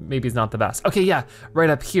maybe is not the best. Okay, yeah, right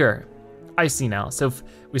up here. I see now. So if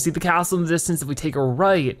we see the castle in the distance, if we take a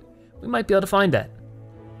right, we might be able to find it.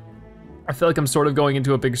 I feel like I'm sort of going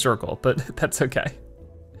into a big circle, but that's okay.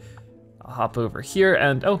 I'll hop over here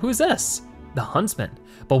and, oh, who's this? The huntsman.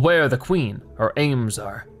 Beware the queen, her aims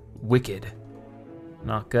are wicked.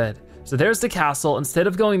 Not good. So there's the castle. Instead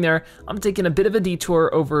of going there, I'm taking a bit of a detour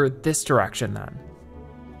over this direction then.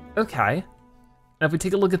 Okay. Now if we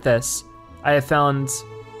take a look at this, I've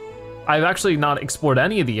actually not explored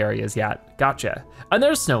any of the areas yet. Gotcha. And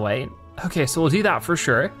there's Snow White. Okay, so we'll do that for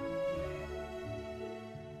sure.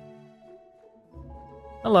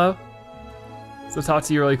 Hello. So talk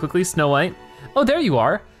to you really quickly, Snow White. Oh, there you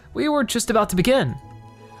are. We were just about to begin.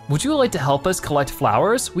 Would you like to help us collect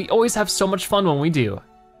flowers? We always have so much fun when we do.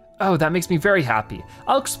 Oh, that makes me very happy.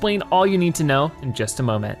 I'll explain all you need to know in just a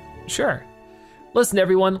moment. Sure. Listen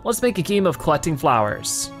everyone, let's make a game of collecting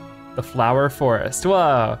flowers. The flower forest,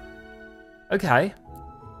 whoa. Okay.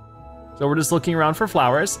 So we're just looking around for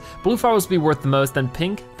flowers. Blue flowers will be worth the most, then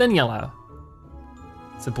pink, then yellow.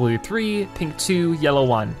 So blue 3, pink 2, yellow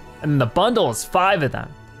 1. And then the bundle is 5 of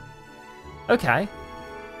them. Okay.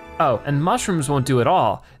 Oh, and mushrooms won't do it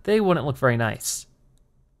all. They wouldn't look very nice.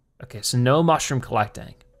 Okay, so no mushroom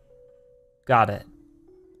collecting. Got it.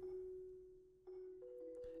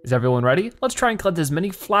 Is everyone ready? Let's try and collect as many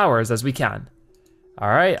flowers as we can. All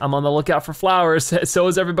right, I'm on the lookout for flowers. So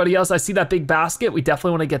is everybody else. I see that big basket. We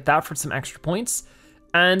definitely wanna get that for some extra points.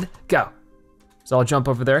 And go. So I'll jump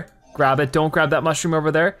over there, grab it. Don't grab that mushroom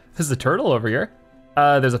over there. There's a turtle over here.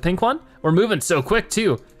 There's a pink one. We're moving so quick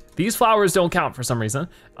too. These flowers don't count for some reason.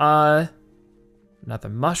 Another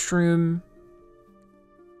mushroom.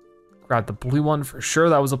 Grab the blue one for sure.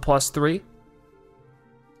 That was a +3.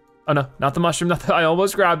 Oh no, not the mushroom, I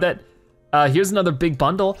almost grabbed it. Here's another big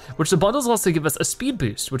bundle, which the bundles also give us a speed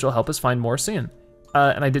boost, which will help us find more soon.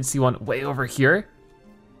 And I did see one way over here.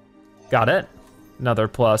 Got it, another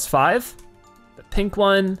 +5. The pink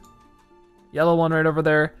one, yellow one right over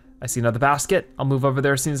there. I see another basket. I'll move over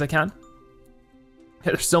there as soon as I can.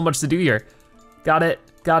 There's so much to do here. Got it,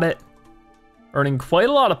 got it. Earning quite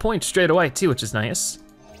a lot of points straight away too, which is nice.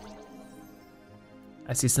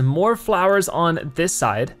 I see some more flowers on this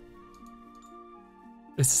side.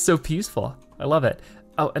 This is so peaceful, I love it.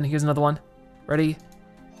 Oh, and here's another one. Ready?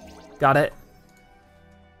 Got it.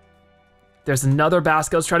 There's another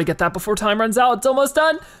basket. Let's try to get that before time runs out. It's almost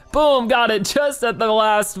done. Boom, got it just at the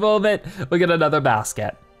last moment. We get another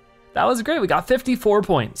basket. That was great, we got 54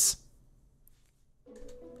 points.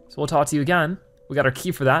 So we'll talk to you again. We got our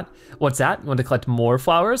key for that. What's that? You want to collect more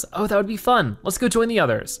flowers? Oh, that would be fun. Let's go join the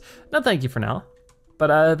others. No, thank you for now.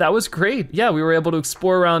 But that was great. Yeah, we were able to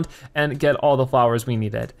explore around and get all the flowers we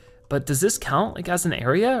needed. But does this count like as an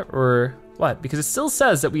area or what? Because it still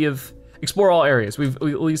says that we have explored all areas. We at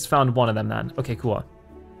least found one of them then. Okay, cool.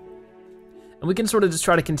 And we can sort of just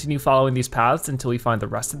try to continue following these paths until we find the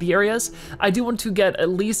rest of the areas. I do want to get at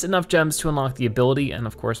least enough gems to unlock the ability and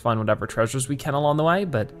of course find whatever treasures we can along the way,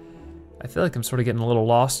 but I feel like I'm sort of getting a little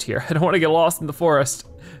lost here. I don't want to get lost in the forest.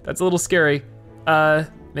 That's a little scary.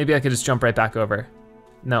 Maybe I could just jump right back over.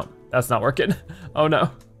 No, that's not working. Oh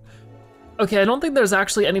no. Okay, I don't think there's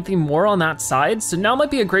actually anything more on that side, so now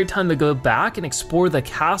might be a great time to go back and explore the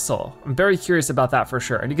castle. I'm very curious about that for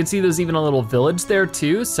sure. And you can see there's even a little village there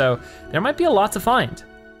too, so there might be a lot to find.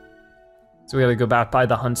 So we gotta go back by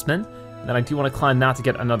the huntsman, and then I do wanna climb that to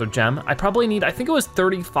get another gem. I probably need, I think it was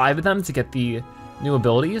 35 of them to get the new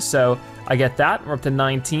abilities, so I get that, we're up to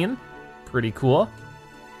 19. Pretty cool.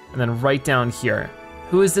 And then right down here.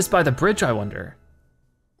 Who is this by the bridge, I wonder?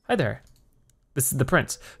 Hi there. This is the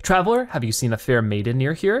prince. Traveler, have you seen a fair maiden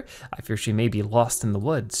near here? I fear she may be lost in the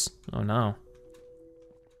woods. Oh no.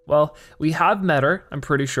 Well, we have met her, I'm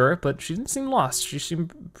pretty sure, but she didn't seem lost. She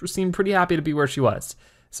seemed pretty happy to be where she was.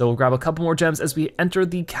 So we'll grab a couple more gems as we enter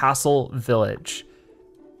the castle village.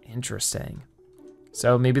 Interesting.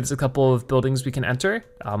 So maybe there's a couple of buildings we can enter.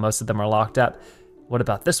 Most of them are locked up. What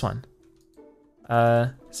about this one?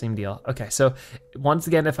 Same deal. Okay, so once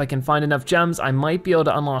again, if I can find enough gems, I might be able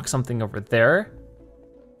to unlock something over there.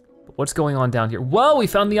 But what's going on down here? Whoa, we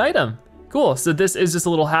found the item. Cool, so this is just a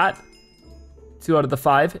little hat. 2 out of the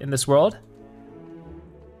 5 in this world.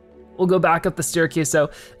 We'll go back up the staircase though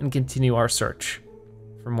and continue our search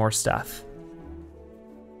for more stuff.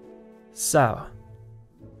 So,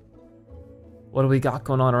 what do we got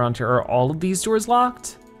going on around here? Are all of these doors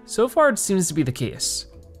locked? So far it seems to be the case.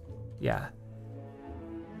 Yeah.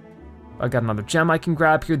 I got another gem I can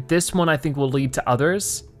grab here. This one I think will lead to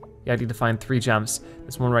others. Yeah, I need to find 3 gems.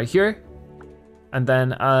 This one right here. And then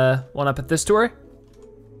one up at this door.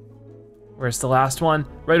 Where's the last one?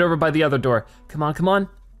 Right over by the other door. Come on, come on.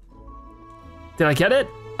 Did I get it?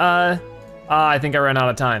 I think I ran out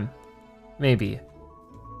of time. Maybe.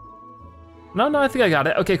 No, I think I got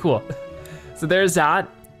it. Okay, cool. So there's that.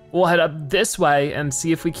 We'll head up this way and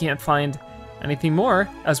see if we can't find anything more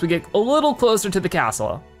as we get a little closer to the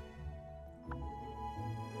castle.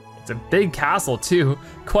 It's a big castle too.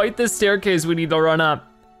 Quite the staircase we need to run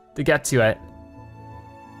up to get to it.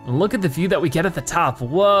 And look at the view that we get at the top.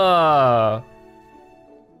 Whoa.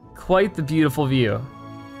 Quite the beautiful view.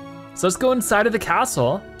 So let's go inside of the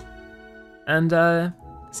castle and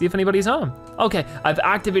see if anybody's home. Okay, I've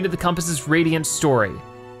activated the compass's radiant story.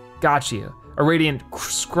 Got you. A radiant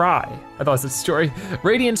scry. I thought it was a story.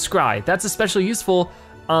 Radiant scry. That's especially useful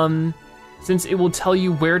since it will tell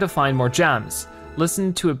you where to find more gems.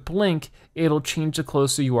 Listen to it blink, it'll change the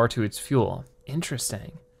closer you are to its fuel.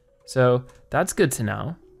 Interesting. So that's good to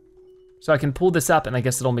know. So I can pull this up and I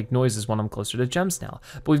guess it'll make noises when I'm closer to gems now.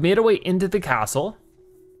 But we've made our way into the castle.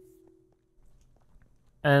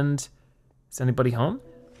 And is anybody home?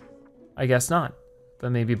 I guess not.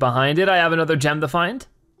 But maybe behind it I have another gem to find.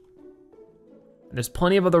 And there's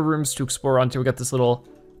plenty of other rooms to explore onto. We got this little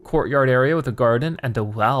courtyard area with a garden and a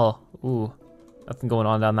well. Ooh, nothing going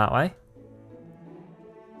on down that way.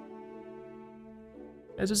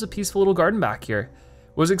 It's just a peaceful little garden back here.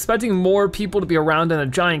 Was expecting more people to be around in a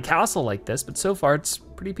giant castle like this, but so far it's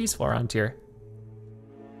pretty peaceful around here.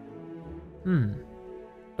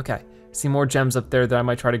 Okay, see more gems up there that I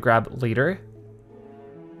might try to grab later.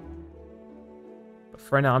 But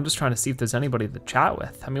for right now, I'm just trying to see if there's anybody to chat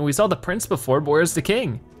with. I mean, we saw the prince before, but where's the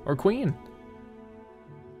king or queen?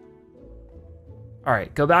 All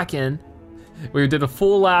right, go back in. We did a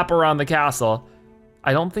full lap around the castle.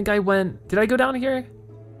 I don't think I went, did I go down here?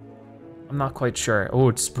 I'm not quite sure. Oh,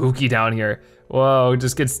 it's spooky down here. Whoa, it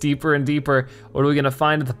just gets deeper and deeper. What are we gonna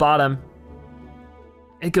find at the bottom?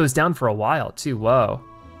 It goes down for a while too, whoa.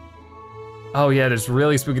 Oh yeah, it's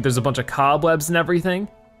really spooky. There's a bunch of cobwebs and everything.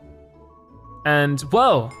 And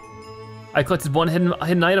whoa, I collected one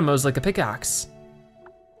hidden item. It was like a pickaxe.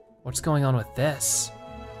 What's going on with this?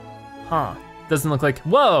 Huh, doesn't look like,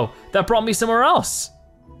 whoa, that brought me somewhere else.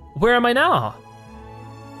 Where am I now?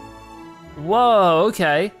 Whoa,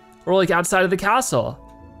 okay. We're like outside of the castle.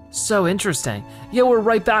 So interesting. Yeah, we're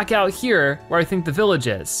right back out here where I think the village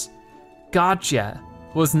is. Gotcha.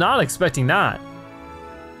 Was not expecting that.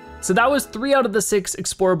 So that was 3 out of the 6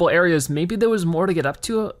 explorable areas. Maybe there was more to get up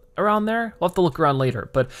to around there. We'll have to look around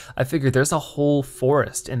later, but I figured there's a whole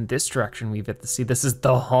forest in this direction we get to see. This is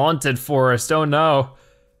the haunted forest, oh no.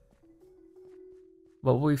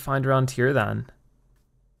 What will we find around here then?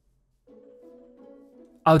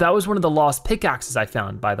 Oh, that was one of the lost pickaxes I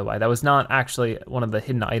found, by the way. That was not actually one of the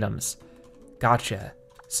hidden items. Gotcha.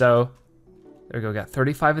 So, there we go, got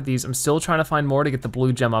 35 of these. I'm still trying to find more to get the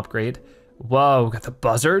blue gem upgrade. Whoa, got the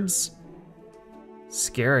buzzards?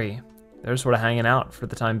 Scary. They're sort of hanging out for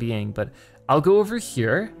the time being, but I'll go over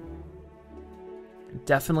here.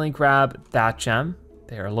 Definitely grab that gem.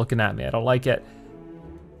 They are looking at me, I don't like it.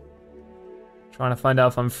 Trying to find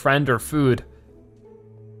out if I'm friend or food.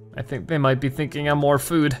 I think they might be thinking I'm more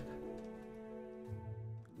food.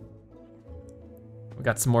 We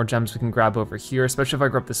got some more gems we can grab over here, especially if I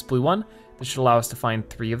grab this blue one. This should allow us to find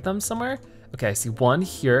 3 of them somewhere. Okay, I see one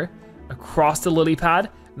here, across the lily pad.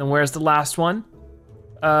 And then where's the last one?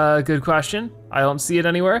 Good question. I don't see it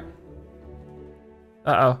anywhere.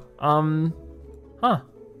 Huh.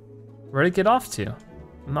 Where'd it get off to?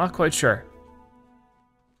 I'm not quite sure.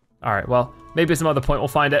 All right, well, maybe at some other point we'll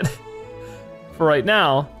find it. For right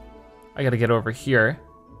now, I gotta get over here.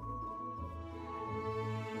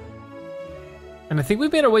 And I think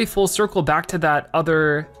we've made our way full circle back to that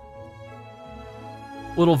other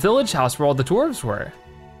little village house where all the dwarves were.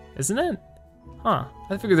 isn't it? Huh,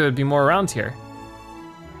 I figured there would be more around here.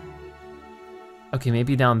 Okay,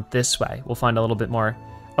 maybe down this way. We'll find a little bit more.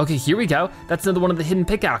 Okay, here we go. That's another one of the hidden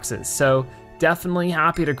pickaxes. So definitely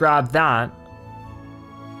happy to grab that.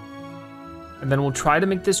 And then we'll try to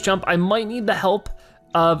make this jump. I might need the help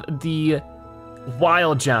of the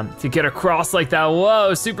wild gem to get across like that.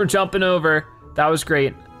 Whoa, super jumping over. That was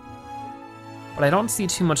great. But I don't see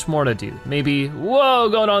too much more to do. Maybe, whoa,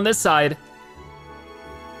 going on this side.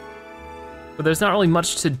 But there's not really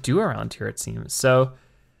much to do around here, it seems. So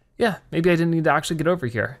yeah, maybe I didn't need to actually get over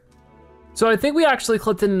here. So I think we actually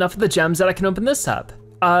collected enough of the gems that I can open this up.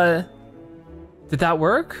 Did that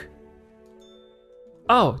work?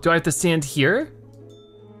 Oh, do I have to stand here?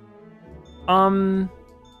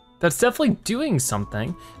 That's definitely doing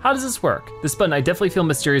something. How does this work? This button, I definitely feel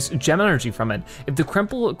mysterious gem energy from it. If the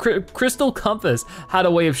crystal compass had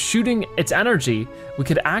a way of shooting its energy, we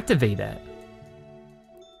could activate it.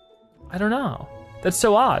 I don't know. That's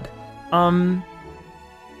so odd.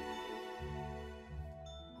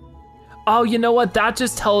 Oh, you know what? That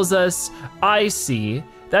just tells us, I see.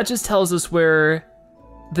 That just tells us where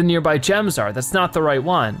the nearby gems are. That's not the right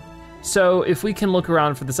one. So if we can look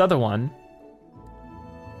around for this other one,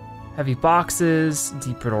 heavy boxes,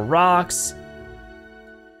 deep brittle rocks,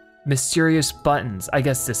 mysterious buttons. I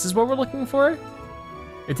guess this is what we're looking for?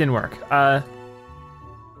 It didn't work.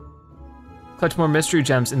 Collect more mystery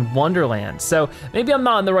gems in Wonderland. So maybe I'm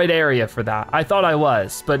not in the right area for that. I thought I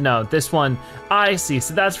was, but no, this one, I see.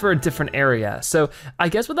 So that's for a different area. So I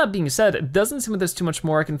guess with that being said, it doesn't seem like there's too much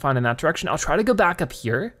more I can find in that direction. I'll try to go back up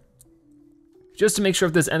here just to make sure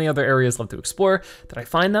if there's any other areas left to explore that I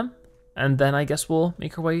find them. And then I guess we'll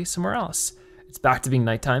make our way somewhere else. It's back to being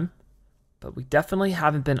nighttime, but we definitely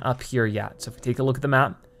haven't been up here yet. So if we take a look at the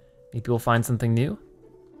map, maybe we'll find something new.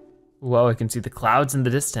 Whoa, I can see the clouds in the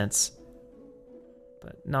distance,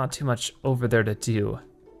 but not too much over there to do.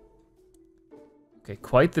 Okay,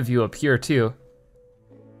 quite the view up here too.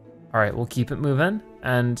 All right, we'll keep it moving.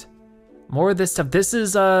 And more of this stuff. This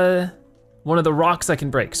is one of the rocks I can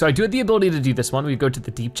break. So I do have the ability to do this one. We go to the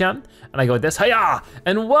deep gem and I go like this, hiya!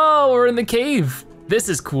 And whoa, we're in the cave. This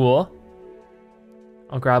is cool.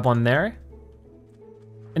 I'll grab one there.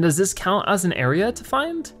 And does this count as an area to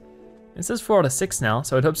find? It says 4 out of 6 now,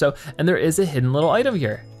 so I'd hope so. And there is a hidden little item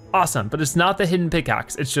here. Awesome, but it's not the hidden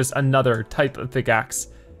pickaxe. It's just another type of pickaxe.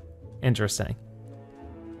 Interesting.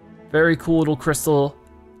 Very cool little crystal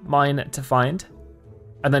mine to find.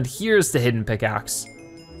 And then here's the hidden pickaxe.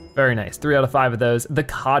 Very nice, 3 out of 5 of those. The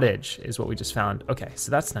cottage is what we just found. Okay,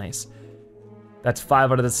 so that's nice. That's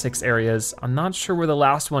 5 out of the 6 areas. I'm not sure where the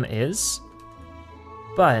last one is,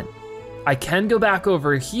 but I can go back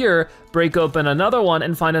over here, break open another one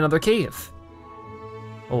and find another cave.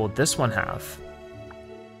 What will this one have?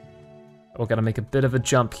 Oh, gotta make a bit of a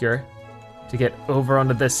jump here to get over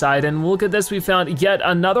onto this side. And look at this, we found yet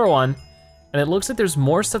another one. And it looks like there's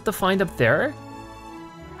more stuff to find up there.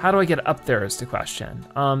 How do I get up there is the question.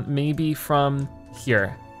 Maybe from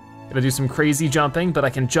here. Gotta do some crazy jumping, but I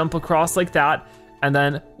can jump across like that. And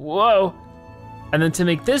then, whoa. And then to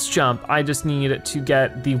make this jump, I just need to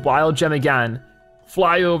get the wild gem again,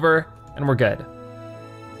 fly over, and we're good.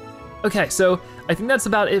 Okay, so I think that's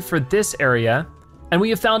about it for this area. And we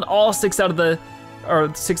have found all 6 out of 6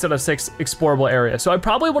 explorable areas. So I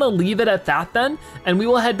probably wanna leave it at that then, and we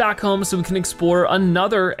will head back home so we can explore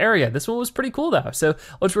another area. This one was pretty cool though. So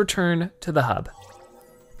let's return to the hub.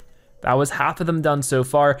 That was half of them done so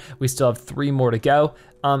far. We still have 3 more to go.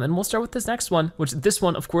 And we'll start with this next one, which this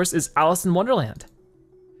one of course is Alice in Wonderland.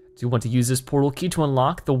 Do you want to use this portal key to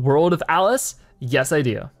unlock the world of Alice? Yes, I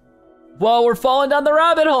do. Whoa, we're falling down the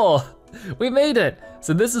rabbit hole. We made it.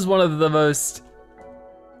 So this is one of the most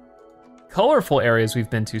colorful areas we've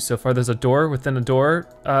been to so far. There's a door within a door.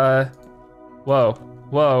 Whoa,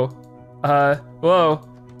 whoa, whoa.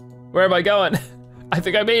 Where am I going? I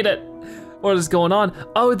think I made it. What is going on?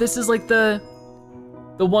 Oh, this is like the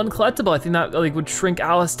one collectible. I think that like would shrink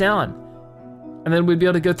Alice down. And then we'd be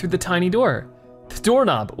able to go through the tiny door. The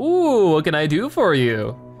doorknob. Ooh, what can I do for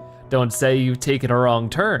you? Don't say you've taken a wrong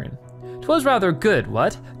turn. 'Twas rather good,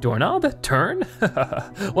 what? Doorknob, turn?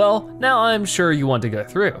 Well, now I'm sure you want to go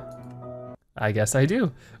through. I guess I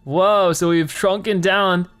do. Whoa, so we've shrunken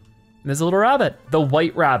down. There's a little rabbit, the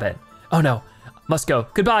white rabbit. Oh no, must go.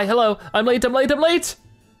 Goodbye, hello, I'm late, I'm late, I'm late.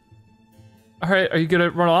 All right, are you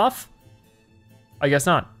gonna run off? I guess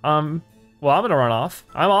not. Well, I'm gonna run off.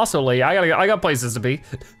 I'm also late, I got places to be.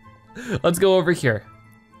 Let's go over here.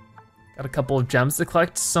 Got a couple of gems to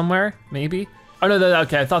collect somewhere, maybe. Oh no,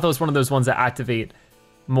 okay, I thought that was one of those ones that activate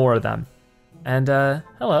more of them. And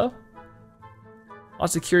hello.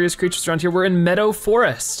 Lots of curious creatures around here. We're in Meadow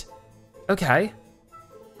Forest. Okay.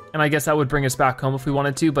 And I guess that would bring us back home if we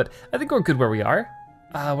wanted to, but I think we're good where we are.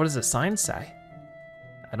 What does the sign say?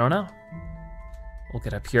 I don't know. We'll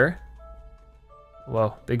get up here.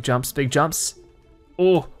 Whoa, big jumps, big jumps.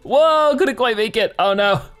 Oh, whoa, couldn't quite make it. Oh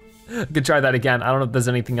no. I could try that again. I don't know if there's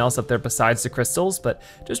anything else up there besides the crystals, but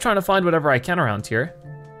just trying to find whatever I can around here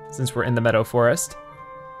since we're in the Meadow Forest.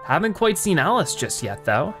 Haven't quite seen Alice just yet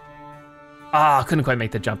though. Ah, couldn't quite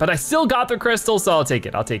make the jump, but I still got the crystal, so I'll take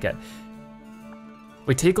it, I'll take it.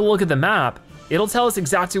 We take a look at the map, it'll tell us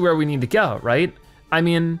exactly where we need to go, right? I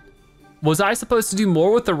mean, was I supposed to do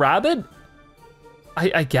more with the rabbit?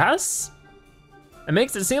 I guess? It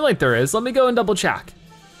makes it seem like there is. Let me go and double check.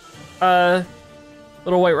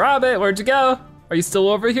 Little white rabbit, where'd you go? Are you still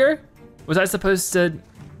over here? Was I supposed to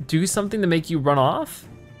do something to make you run off?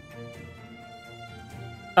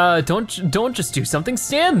 Don't just do something,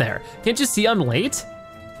 stand there. Can't you see I'm late?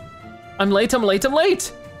 I'm late, I'm late, I'm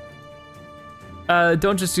late.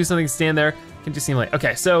 Don't just do something, stand there. Can't you see I'm late?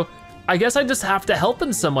 Okay, so I guess I just have to help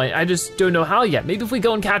in some way. I just don't know how yet. Maybe if we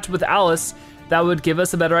go and catch up with Alice, that would give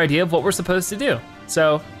us a better idea of what we're supposed to do.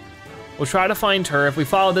 So we'll try to find her. If we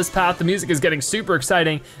follow this path, the music is getting super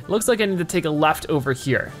exciting. It looks like I need to take a left over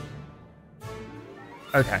here.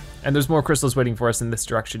 Okay, and there's more crystals waiting for us in this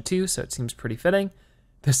direction too, so it seems pretty fitting.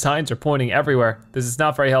 The signs are pointing everywhere. This is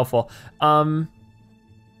not very helpful. Here,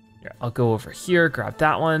 I'll go over here, grab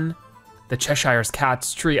that one. The Cheshire's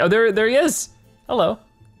cat's tree. Oh, there he is. Hello.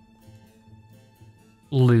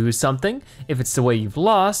 Lose something? If it's the way you've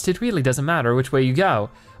lost, it really doesn't matter which way you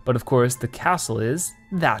go. But of course, the castle is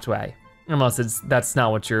that way. Unless that's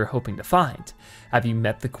not what you're hoping to find. Have you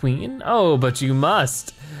met the queen? Oh, but you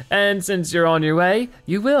must. And since you're on your way,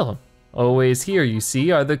 you will. Always here, you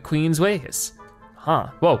see, are the queen's ways. Huh,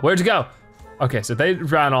 whoa, where'd you go? Okay, so they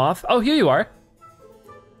ran off. Oh, here you are.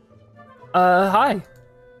 Hi.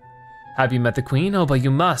 Have you met the queen? Oh, but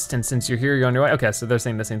you must, and since you're here, you're on your way. Okay, so they're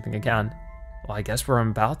saying the same thing again. Well, I guess we're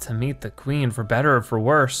about to meet the queen, for better or for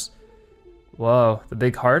worse. Whoa, the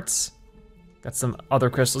big hearts. Got some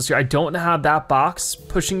other crystals here. I don't have that box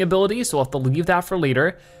pushing ability, so I'll have to leave that for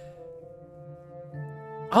later.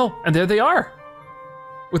 Oh, and there they are.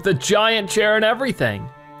 With the giant chair and everything.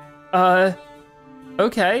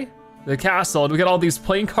 Okay. The castle, do we got all these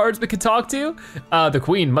playing cards we could talk to? The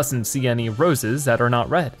queen mustn't see any roses that are not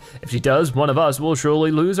red. If she does, one of us will surely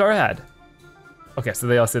lose our head. Okay, so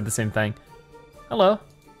they all said the same thing. Hello.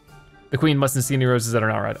 The queen mustn't see any roses that are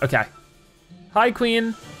not red. Okay. Hi,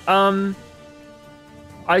 queen. I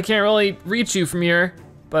can't really reach you from here,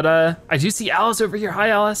 but I do see Alice over here. Hi,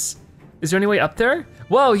 Alice. Is there any way up there?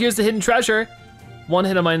 Whoa, here's the hidden treasure. One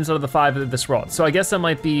hidden mines out of the 5 of this world. So I guess that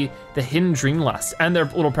might be the hidden dream lust and their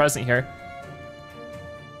little present here.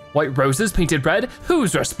 White roses painted red?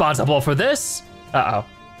 Who's responsible for this? Uh-oh.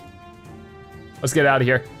 Let's get out of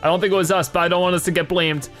here. I don't think it was us, but I don't want us to get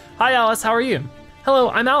blamed. Hi, Alice, how are you? Hello,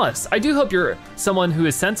 I'm Alice. I do hope you're someone who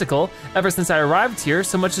is sensical. Ever since I arrived here,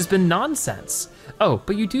 so much has been nonsense. Oh,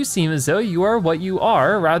 but you do seem as though you are what you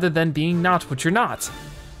are rather than being not what you're not.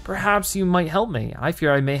 Perhaps you might help me. I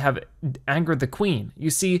fear I may have angered the queen. You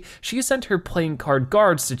see, she sent her playing card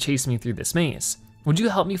guards to chase me through this maze. Would you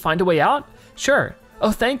help me find a way out? Sure.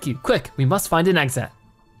 Oh, thank you. Quick, we must find an exit.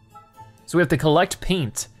 So we have to collect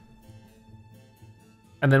paint.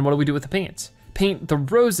 And then what do we do with the paint? Paint the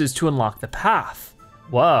roses to unlock the path.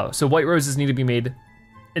 Whoa, so white roses need to be made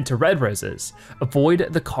into red roses. Avoid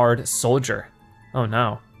the card soldier. Oh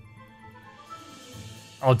no.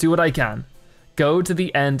 I'll do what I can. Go to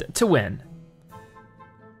the end to win.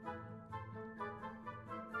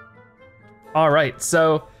 All right,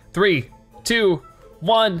 so 3, 2,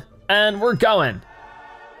 1, and we're going.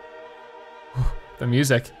 The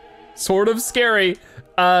music, sort of scary.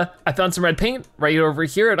 I found some red paint right over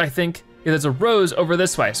here, and I think there's a rose over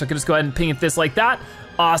this way, so I can just go ahead and paint this like that.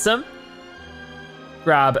 Awesome.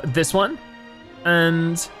 Grab this one,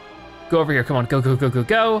 and go over here, come on, go, go, go, go,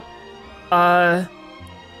 go.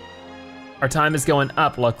 Our time is going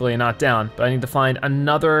up, luckily, not down, but I need to find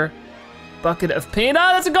another bucket of paint.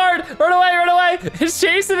 Ah, that's a guard, run away, run away. It's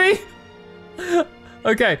chasing me.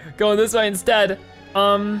 Okay, going this way instead.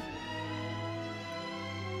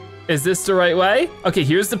 Is this the right way? Okay,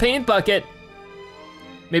 here's the paint bucket.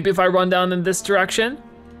 Maybe if I run down in this direction.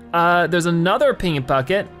 There's another paint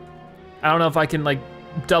bucket. I don't know if I can like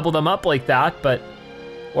double them up like that, but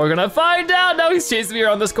we're gonna find out. No, he's chasing me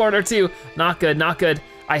around this corner too. Not good, not good.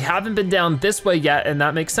 I haven't been down this way yet, and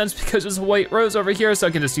that makes sense because there's a white rose over here, so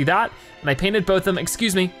I can just do that. And I painted both of them,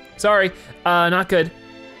 excuse me, sorry, not good.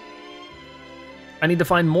 I need to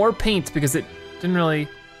find more paint because it didn't really,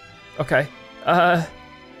 okay.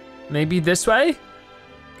 Maybe this way?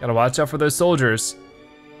 Gotta watch out for those soldiers.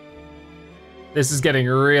 This is getting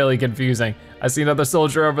really confusing. I see another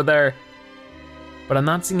soldier over there, but I'm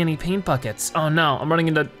not seeing any paint buckets. Oh no, I'm running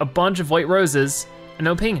into a bunch of white roses and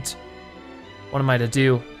no paint. What am I to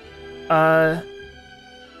do? I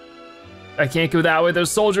can't go that way, those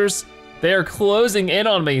soldiers. They are closing in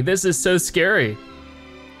on me. This is so scary.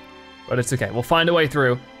 But it's okay, we'll find a way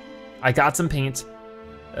through. I got some paint.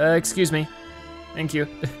 Excuse me, thank you.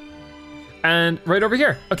 And right over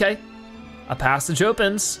here, okay. A passage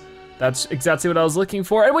opens. That's exactly what I was looking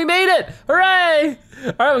for, and we made it, hooray!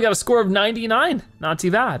 All right, we got a score of 99, not too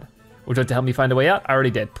bad. Would you like to help me find a way out? I already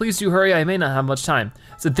did. Please do hurry, I may not have much time.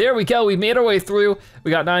 So there we go, we made our way through. We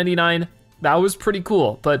got 99, that was pretty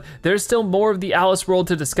cool, but there's still more of the Alice world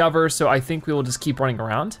to discover, so I think we will just keep running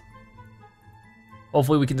around.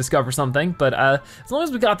 Hopefully we can discover something, but as long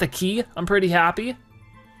as we got the key, I'm pretty happy.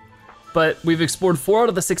 But we've explored 4 out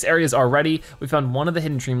of the 6 areas already. We found 1 of the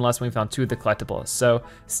hidden dreamlets and we found 2 of the collectibles. So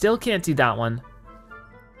still can't do that one.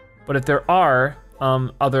 But if there are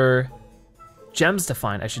other gems to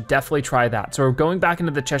find, I should definitely try that. So we're going back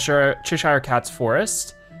into the Cheshire Cat's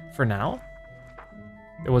forest for now.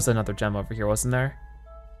 There was another gem over here, wasn't there?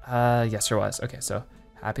 Yes, there was. Okay, so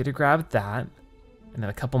happy to grab that. And then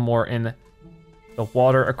a couple more in the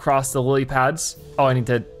water across the lily pads. Oh, I need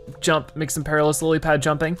to jump, make some perilous lily pad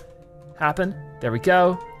jumping happen. There we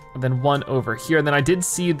go. And then 1 over here. And then I did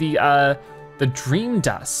see the dream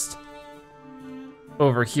dust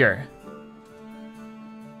over here.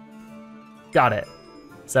 Got it.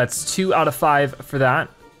 So that's 2 out of 5 for that.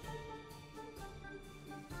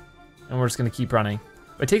 And we're just gonna keep running.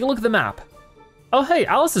 But take a look at the map. Oh, hey,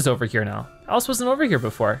 Alice is over here now. Alice wasn't over here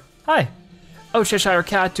before. Hi. Oh, Cheshire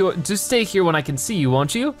Cat, do stay here when I can see you,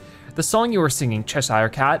 won't you? The song you were singing, Cheshire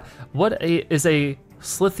Cat, is a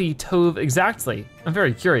slithy tove exactly? I'm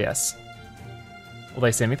very curious. Will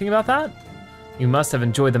they say anything about that? You must have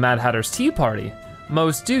enjoyed the Mad Hatter's tea party.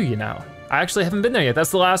 Most do, you know. I actually haven't been there yet.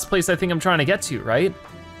 That's the last place I think I'm trying to get to, right?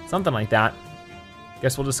 Something like that.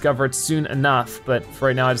 Guess we'll discover it soon enough, but for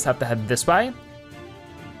right now I just have to head this way.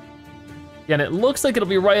 Yeah, and it looks like it'll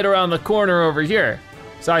be right around the corner over here.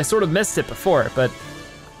 So I sort of missed it before, but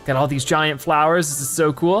got all these giant flowers. This is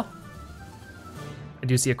so cool. I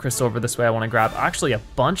do see a crystal over this way I wanna grab. Actually, a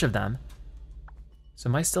bunch of them. So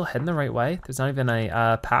am I still heading the right way? There's not even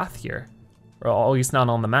a path here, or at least not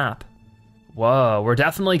on the map. Whoa, we're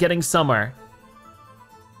definitely getting somewhere.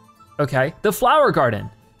 Okay, the flower garden.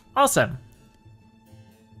 Awesome.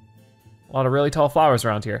 A lot of really tall flowers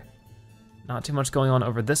around here. Not too much going on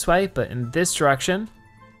over this way, but in this direction,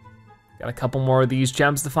 got a couple more of these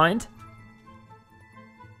gems to find.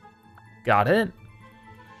 Got it.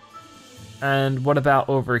 And what about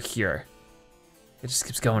over here? It just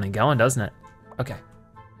keeps going and going, doesn't it? Okay,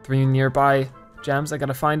 3 nearby gems, I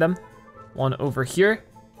gotta find them. 1 over here.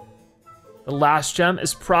 The last gem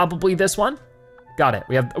is probably this one. Got it,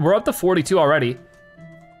 we're up to 42 already.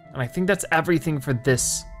 And I think that's everything for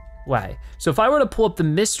this way. So if I were to pull up the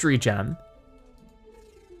mystery gem,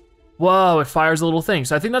 whoa, it fires a little thing.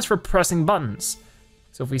 So I think that's for pressing buttons.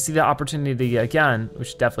 So if we see the opportunity again, we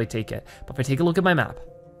should definitely take it. But if I take a look at my map,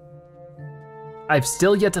 I've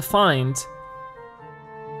still yet to find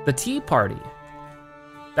the tea party.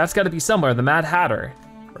 That's gotta be somewhere, the Mad Hatter,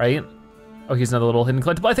 right? Oh, here's another little hidden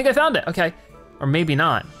collectible. I think I found it, okay. Or maybe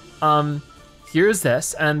not. Here's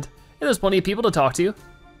this, and there's plenty of people to talk to.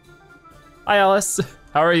 Hi, Alice,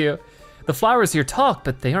 how are you? The flowers here talk,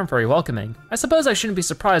 but they aren't very welcoming. I suppose I shouldn't be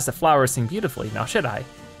surprised the flowers sing beautifully, now should I?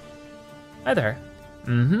 Hi there.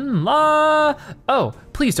 La. Oh,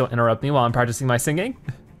 please don't interrupt me while I'm practicing my singing.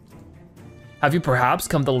 Have you perhaps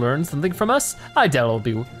come to learn something from us? I doubt it'll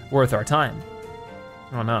be worth our time.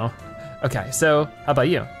 Oh no. Okay, so how about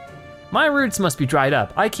you? My roots must be dried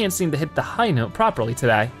up. I can't seem to hit the high note properly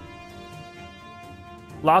today.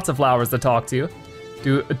 Lots of flowers to talk to.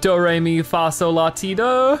 Do re mi fa sol la ti do.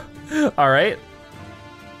 All right.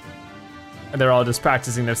 And they're all just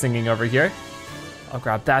practicing their singing over here. I'll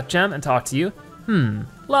grab that gem and talk to you.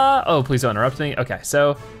 La, oh, please don't interrupt me. Okay,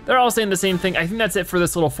 so they're all saying the same thing. I think that's it for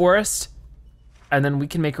this little forest. And then we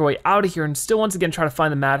can make our way out of here and still once again try to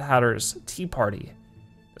find the Mad Hatter's tea party.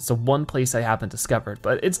 It's the one place I haven't discovered,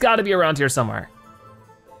 but it's gotta be around here somewhere.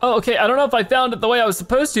 Oh, okay, I don't know if I found it the way I was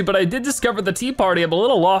supposed to, but I did discover the tea party. I'm a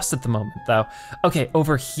little lost at the moment though. Okay,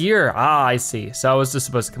 over here, I see. So I was just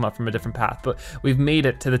supposed to come up from a different path, but we've made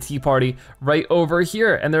it to the tea party right over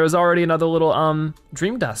here. And there was already another little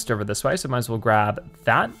dream dust over this way, so might as well grab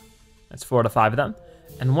that. That's 4 out of 5 of them.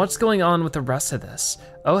 And what's going on with the rest of this?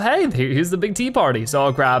 Oh, hey, here's the big tea party. So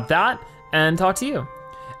I'll grab that and talk to you.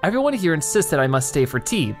 Everyone here insists that I must stay for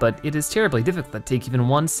tea, but it is terribly difficult to take even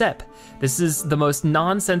one sip. This is the most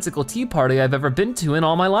nonsensical tea party I've ever been to in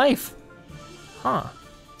all my life. Huh,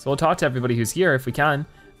 so we'll talk to everybody who's here if we can.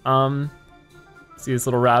 See this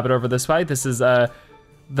little rabbit over this way? This is the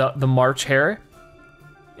March Hare.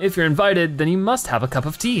 If you're invited, then you must have a cup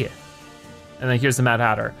of tea. And then here's the Mad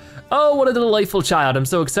Hatter. Oh, what a delightful child. I'm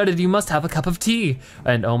so excited, you must have a cup of tea.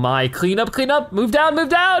 And oh my, clean up, move down, move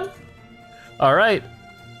down. All right.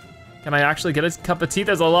 Can I actually get a cup of tea?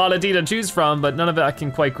 There's a lot of tea to choose from, but none of it I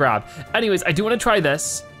can quite grab. Anyways, I do wanna try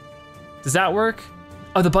this. Does that work?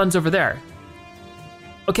 Oh, the bun's over there.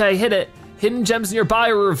 Okay, hit it. Hidden gems nearby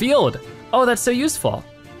are revealed. Oh, that's so useful.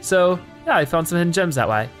 So, yeah, I found some hidden gems that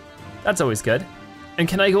way. That's always good. And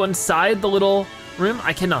can I go inside the little room?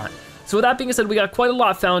 I cannot. So with that being said, we got quite a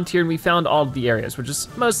lot found here and we found all of the areas, which is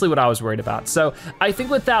mostly what I was worried about. So I think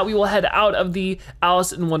with that, we will head out of the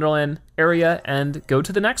Alice in Wonderland area and go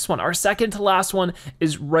to the next one. Our second to last one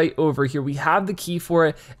is right over here. We have the key for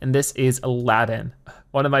it, and this is Aladdin.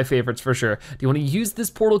 One of my favorites for sure. Do you wanna use this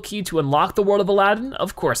portal key to unlock the world of Aladdin?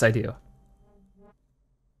 Of course I do.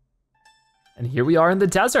 And here we are in the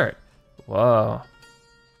desert. Whoa.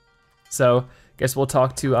 So, guess we'll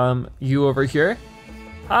talk to you over here.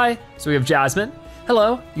 Hi, so we have Jasmine.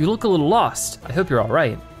 Hello, you look a little lost. I hope you're all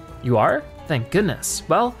right. You are? Thank goodness.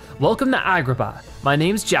 Well, welcome to Agrabah. My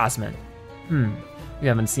name's Jasmine. You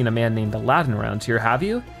haven't seen a man named Aladdin around here, have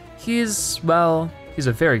you? He's a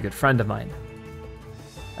very good friend of mine.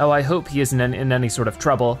 Oh, I hope he isn't in any sort of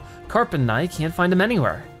trouble. Carpet and I can't find him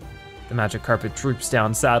anywhere. The magic carpet droops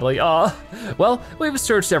down sadly. Aw, well, we've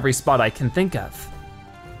searched every spot I can think of.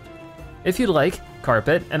 If you'd like,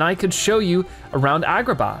 Carpet and I could show you around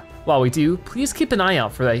Agrabah. While we do, please keep an eye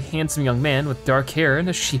out for that handsome young man with dark hair and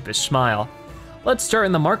a sheepish smile. Let's start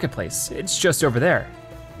in the marketplace. It's just over there.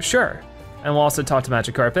 Sure. And we'll also talk to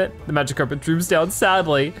Magic Carpet. The Magic Carpet droops down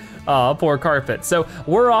sadly. Aw, poor Carpet. So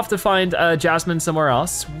we're off to find Jasmine somewhere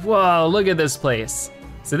else. Whoa, look at this place.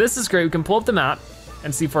 So this is great. We can pull up the map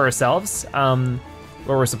and see for ourselves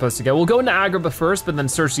where we're supposed to go. We'll go into Agrabah first, but then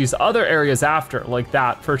search these other areas after, like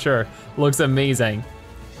that for sure. Looks amazing.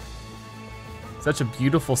 Such a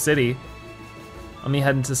beautiful city. Let me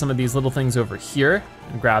head into some of these little things over here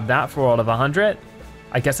and grab that for all of 100.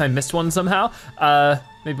 I guess I missed one somehow.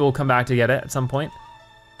 Maybe we'll come back to get it at some point.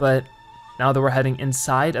 But now that we're heading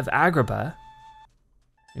inside of Agrabah,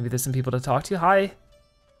 maybe there's some people to talk to. Hi.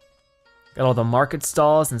 Got all the market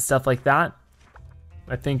stalls and stuff like that.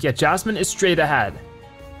 I think, yeah, Jasmine is straight ahead.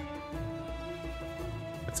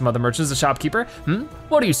 Got some other merchants, the shopkeeper.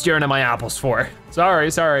 What are you staring at my apples for?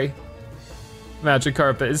 Sorry. Magic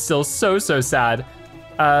Carpet is still so sad.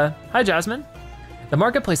 Hi, Jasmine. The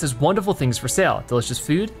marketplace has wonderful things for sale. Delicious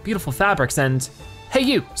food, beautiful fabrics, and... Hey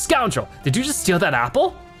you, scoundrel, did you just steal that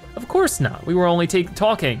apple? Of course not, we were only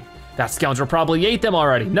talking. That scoundrel probably ate them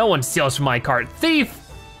already. No one steals from my cart, thief!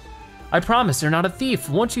 I promise you're not a thief.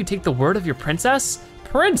 Won't you take the word of your princess?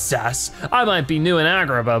 Princess? I might be new in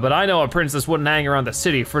Agrabah, but I know a princess wouldn't hang around the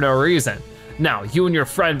city for no reason. Now, you and your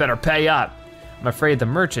friend better pay up. I'm afraid the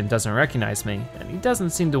merchant doesn't recognize me, and he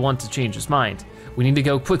doesn't seem to want to change his mind. We need to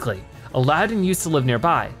go quickly. Aladdin used to live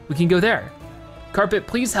nearby. We can go there. Carpet,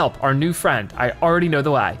 please help our new friend. I already know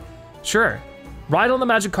the way. Sure. Ride on the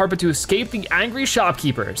magic carpet to escape the angry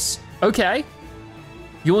shopkeepers. Okay.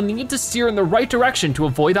 You will need to steer in the right direction to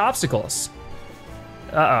avoid obstacles.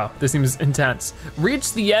 Uh-oh, this seems intense.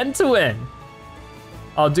 Reach the end to win.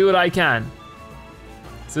 I'll do what I can.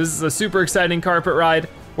 So this is a super exciting carpet ride.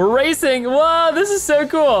 We're racing, whoa, this is so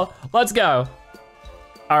cool. Let's go.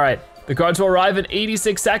 All right, the cards will arrive in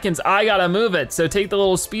 86 seconds. I gotta move it, so take the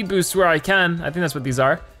little speed boost where I can. I think that's what these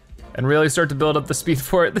are. And really start to build up the speed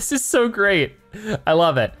for it. This is so great. I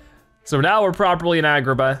love it. So now we're properly in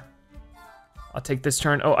Agrabah. I'll take this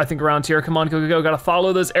turn. Oh, I think around here, come on, go. Gotta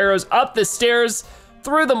follow those arrows up the stairs,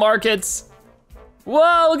 through the markets.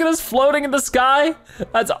 Whoa, look at us floating in the sky.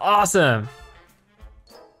 That's awesome.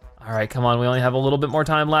 All right, come on, we only have a little bit more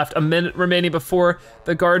time left. A minute remaining before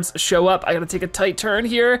the guards show up. I gotta take a tight turn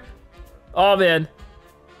here. Oh man.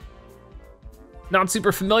 Not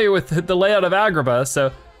super familiar with the layout of Agrabah,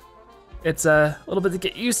 so it's a little bit to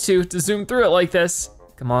get used to zoom through it like this.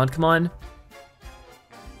 Come on.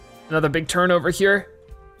 Another big turn over here.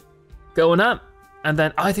 Going up, and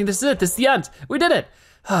then, oh, I think this is it, this is the end. We did it.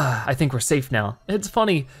 I think we're safe now. It's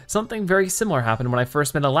funny, something very similar happened when I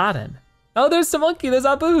first met Aladdin. Oh, there's the monkey, there's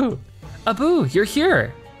Abu. Abu, you're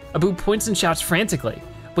here. Abu points and shouts frantically.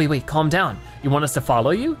 Wait, calm down. You want us to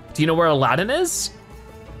follow you? Do you know where Aladdin is?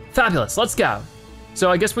 Fabulous, let's go.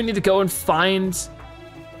 So I guess we need to go and find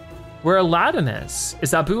where Aladdin is.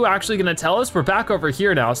 Is Abu actually gonna tell us? We're back over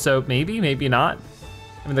here now, so maybe, maybe not.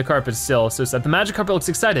 I mean, the carpet's still so sad. The magic carpet looks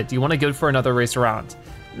excited. Do you wanna go for another race around?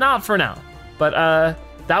 Not for now, but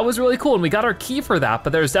that was really cool, and we got our key for that,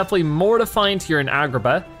 but there's definitely more to find here in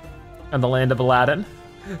Agrabah and the land of Aladdin.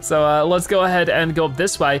 So let's go ahead and go up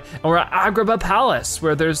this way, and we're at Agrabah Palace,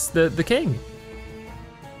 where there's the king.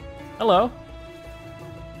 Hello.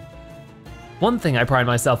 One thing I pride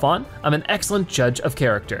myself on, I'm an excellent judge of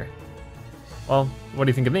character. Well, what do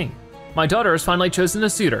you think of me? My daughter has finally chosen a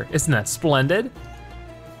suitor. Isn't that splendid?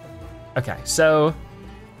 Okay, so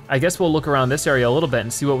I guess we'll look around this area a little bit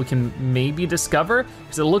and see what we can maybe discover,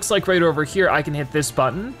 because it looks like right over here I can hit this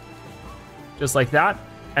button, just like that,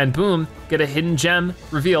 and boom, get a hidden gem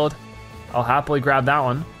revealed. I'll happily grab that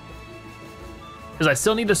one, because I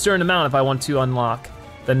still need a certain amount if I want to unlock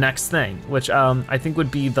the next thing, which I think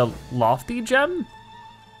would be the lofty gem?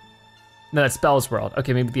 No, that's Belle's world.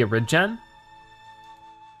 Okay, maybe the Arid gem?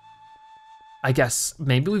 I guess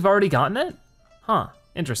maybe we've already gotten it? Huh,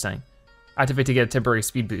 interesting. Activate to get a temporary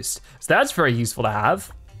speed boost. So that's very useful to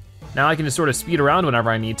have. Now I can just sort of speed around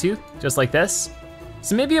whenever I need to, just like this.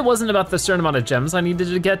 So maybe it wasn't about the certain amount of gems I needed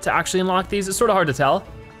to get to actually unlock these. It's sort of hard to tell.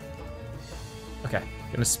 Okay,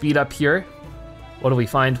 gonna speed up here. What do we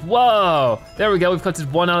find? Whoa, there we go. We've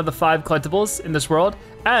collected 1 out of the 5 collectibles in this world.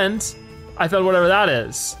 And I found whatever that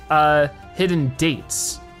is. Hidden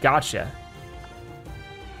dates, gotcha.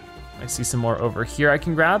 I see some more over here I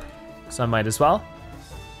can grab, so I might as well.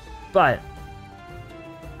 But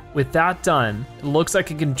with that done, it looks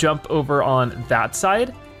like I can jump over on that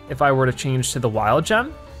side if I were to change to the wild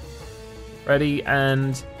gem. Ready,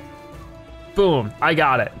 and boom, I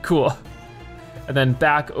got it, cool. And then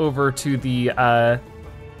back over to the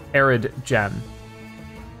arid gem.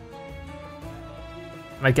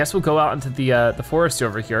 And I guess we'll go out into the forest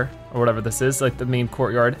over here, or whatever this is, like the main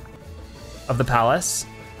courtyard of the palace.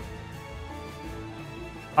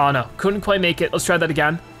 Oh no, couldn't quite make it. Let's try that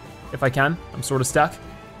again, if I can. I'm sort of stuck.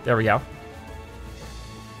 There we go.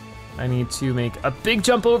 I need to make a big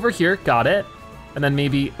jump over here, got it. And then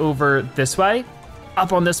maybe over this way,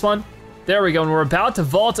 up on this one. There we go, and we're about to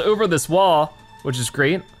vault over this wall, which is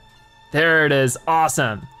great. There it is,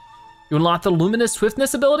 awesome. You unlock the luminous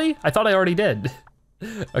swiftness ability? I thought I already did.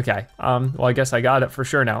 Okay, well I guess I got it for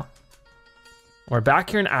sure now. We're back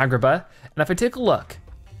here in Agrabah, and if I take a look,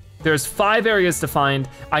 there's 5 areas to find.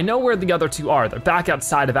 I know where the other 2 are. They're back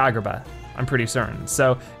outside of Agrabah, I'm pretty certain.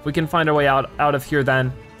 So if we can find our way out of here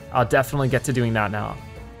then, I'll definitely get to doing that now.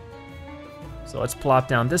 So let's plop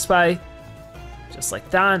down this way, just like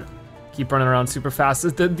that. Keep running around super fast.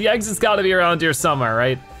 The exit's gotta be around here somewhere,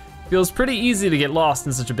 right? Feels pretty easy to get lost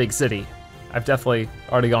in such a big city. I've definitely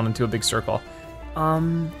already gone into a big circle.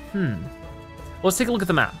 Let's take a look at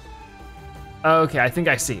the map. Okay, I think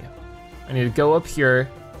I see. I need to go up here.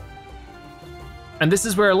 And this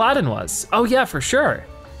is where Aladdin was. Oh yeah, for sure.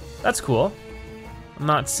 That's cool. I'm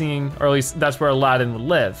not seeing, or at least that's where Aladdin would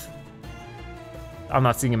live. I'm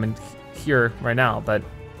not seeing him in here right now, but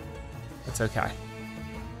that's okay.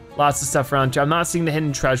 Lots of stuff around here. I'm not seeing the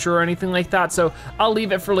hidden treasure or anything like that, so I'll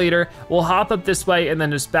leave it for later. We'll hop up this way and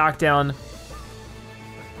then just back down,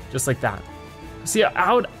 just like that. See,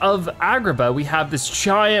 out of Agrabah, we have this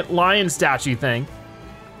giant lion statue thing.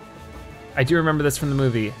 I do remember this from the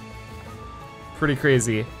movie. Pretty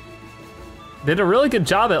crazy. They did a really good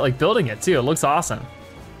job at like building it too. It looks awesome.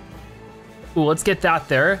 Ooh, let's get that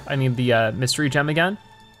there. I need the mystery gem again.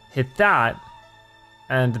 Hit that,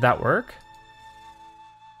 and did that work?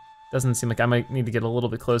 Doesn't seem like I might need to get a little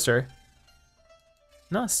bit closer.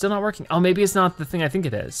 No, it's still not working. Oh, maybe it's not the thing I think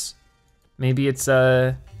it is. Maybe it's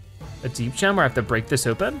a deep gem where I have to break this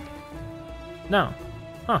open? No,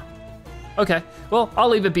 huh. Okay, well, I'll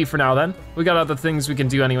leave it be for now then. We got other things we can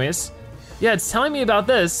do anyways. Yeah, it's telling me about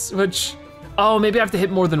this, which, oh, maybe I have to hit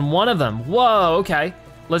more than one of them. Whoa, okay.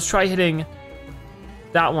 Let's try hitting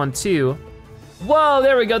that one too. Whoa,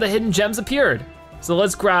 there we go, the hidden gems appeared. So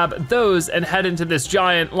let's grab those and head into this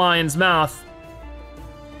giant lion's mouth,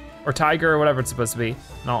 or tiger, or whatever it's supposed to be.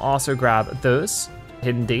 And I'll also grab those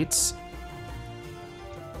hidden dates.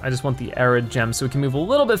 I just want the arid gem so we can move a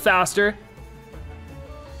little bit faster.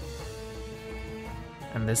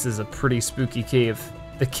 And this is a pretty spooky cave.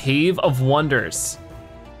 The Cave of Wonders.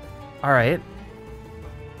 All right.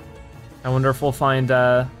 I wonder if we'll find,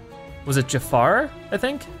 was it Jafar, I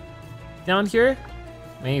think? Down here?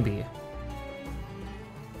 Maybe.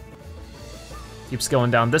 Keeps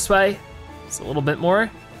going down this way. Just a little bit more.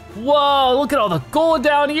 Whoa, look at all the gold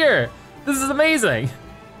down here. This is amazing.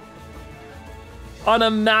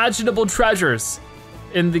 Unimaginable treasures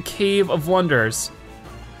in the Cave of Wonders.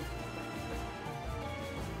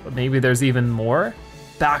 But maybe there's even more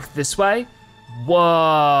back this way.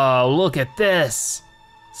 Whoa, look at this.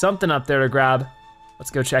 Something up there to grab. Let's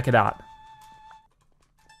go check it out.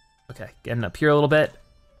 Okay, getting up here a little bit.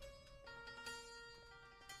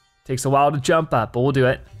 Takes a while to jump up, but we'll do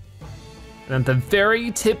it. And at the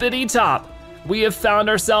very tippity top, we have found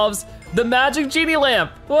ourselves the magic genie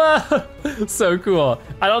lamp. Whoa, so cool.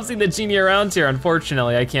 I don't see the genie around here,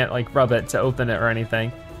 unfortunately. I can't like rub it to open it or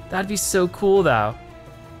anything. That'd be so cool though.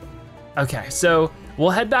 Okay, so we'll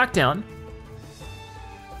head back down.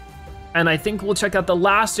 And I think we'll check out the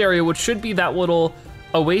last area, which should be that little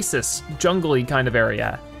oasis, jungly kind of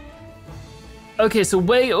area. Okay, so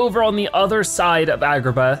way over on the other side of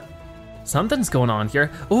Agrabah, something's going on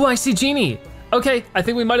here. Oh, I see Genie. Okay, I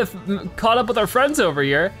think we might have caught up with our friends over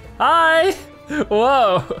here. Hi,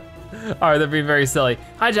 whoa. All right, they're being very silly.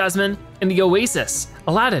 Hi, Jasmine, in the oasis.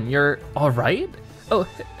 Aladdin, you're all right? Oh,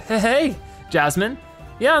 hey, Jasmine.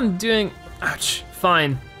 Yeah, I'm doing, ouch,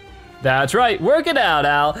 fine. That's right, work it out,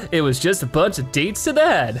 Al. It was just a bunch of dates to the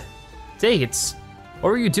head. Dates? What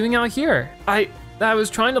were you doing out here? I was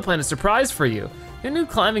trying to plan a surprise for you. Who knew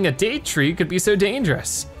climbing a date tree could be so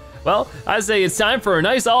dangerous? Well, I say it's time for a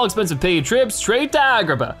nice all-expensive paid trip straight to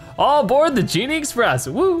Agrabah. All aboard the Genie Express,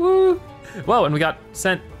 woo woo. Whoa, and we got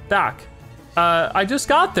sent back. I just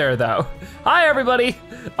got there though. Hi everybody.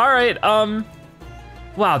 All right,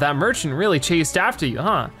 wow, that merchant really chased after you,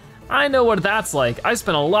 huh? I know what that's like. I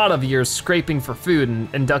spent a lot of years scraping for food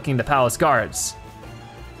and ducking the palace guards.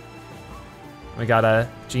 We got a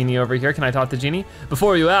Genie over here. Can I talk to Genie?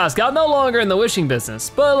 Before you ask, I'm no longer in the wishing business,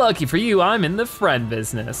 but lucky for you, I'm in the friend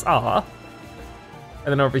business, aw.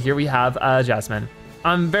 And then over here we have Jasmine.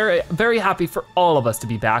 I'm very, very happy for all of us to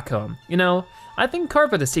be back home. You know, I think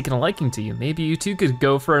Carpet has taken a liking to you. Maybe you two could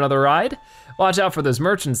go for another ride? Watch out for those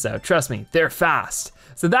merchants though, trust me, they're fast.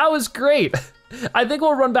 So that was great. I think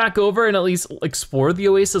we'll run back over and at least explore the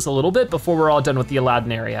oasis a little bit before we're all done with the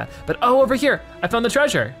Aladdin area. But oh, over here, I found the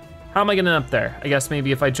treasure. How am I getting up there? I guess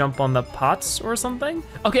maybe if I jump on the pots or something?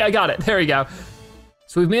 Okay, I got it, there we go.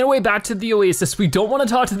 So we've made our way back to the oasis. We don't wanna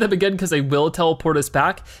talk to them again because they will teleport us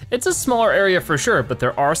back. It's a smaller area for sure, but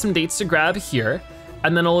there are some dates to grab here.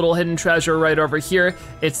 And then a little hidden treasure right over here.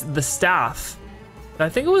 It's the staff. I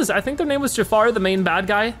think their name was Jafar, the main bad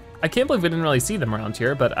guy. I can't believe we didn't really see them around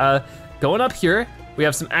here, but going up here, we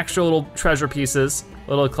have some extra little treasure pieces,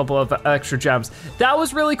 a couple of extra gems. That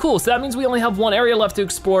was really cool. So that means we only have one area left to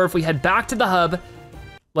explore. If we head back to the hub,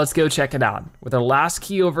 let's go check it out. With our last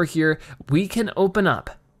key over here, we can open up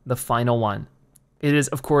the final one. It is,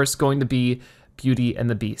 of course, going to be Beauty and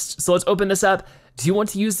the Beast. So let's open this up. Do you want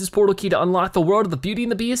to use this portal key to unlock the world of the Beauty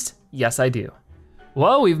and the Beast? Yes, I do.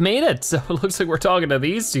 Whoa, we've made it. So it looks like we're talking to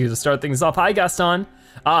these two to start things off. Hi, Gaston.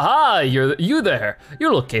 Aha, you there.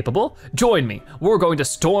 You look capable. Join me. We're going to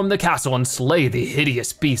storm the castle and slay the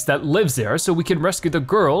hideous beast that lives there so we can rescue the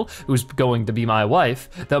girl who's going to be my wife,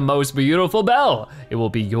 the most beautiful Belle. It will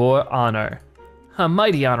be your honor. A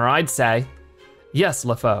mighty honor, I'd say. Yes,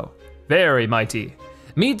 LaFoe, very mighty.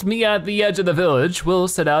 Meet me at the edge of the village. We'll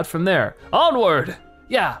set out from there. Onward.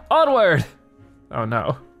 Yeah, onward. Oh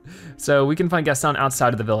no. So we can find Gaston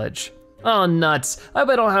outside of the village. Oh, nuts. I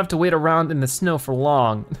bet I don't have to wait around in the snow for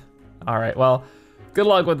long. All right, well, good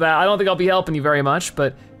luck with that. I don't think I'll be helping you very much,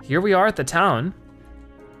 but here we are at the town.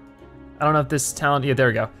 I don't know if this town, yeah, there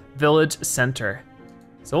we go. Village center.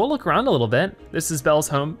 So we'll look around a little bit. This is Belle's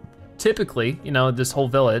home. Typically, you know, this whole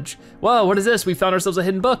village. Whoa, what is this? We found ourselves a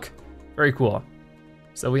hidden book. Very cool.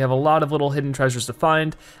 So we have a lot of little hidden treasures to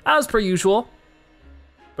find, as per usual.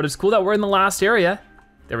 But it's cool that we're in the last area.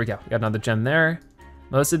 There we go, we got another gem there.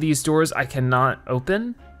 Most of these doors I cannot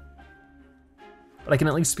open, but I can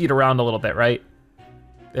at least speed around a little bit, right?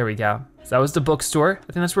 There we go. So that was the bookstore. I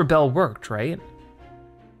think that's where Belle worked, right?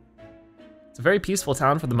 It's a very peaceful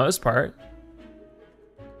town for the most part.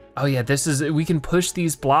 Oh yeah, we can push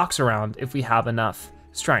these blocks around if we have enough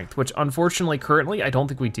strength, which unfortunately currently I don't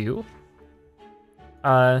think we do.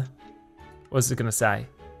 What was it gonna say?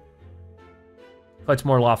 Collect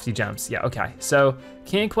more lofty gems, yeah, okay. So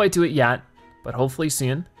can't quite do it yet, but hopefully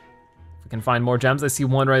soon. If we can find more gems. I see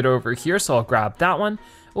one right over here, so I'll grab that one.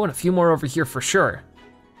 Oh, and a few more over here for sure.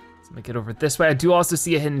 So let me get over this way. I do also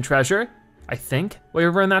see a hidden treasure, I think, way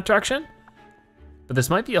over in that direction. But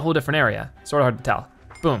this might be a whole different area. Sort of hard to tell.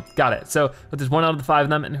 Boom, got it. So, but there's one out of the 5 of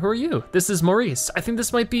them, and who are you? This is Maurice. I think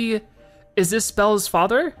this might be, is this Belle's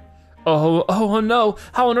father? Oh no,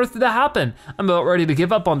 how on earth did that happen? I'm about ready to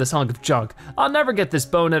give up on this hunk of junk. I'll never get this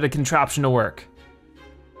boneheaded contraption to work.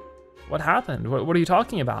 What happened? What are you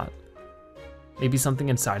talking about? Maybe something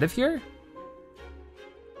inside of here?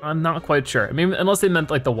 I'm not quite sure. I mean, unless they meant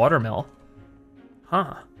like the watermill.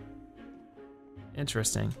 Huh,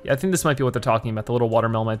 Interesting. Yeah, I think this might be what they're talking about. The little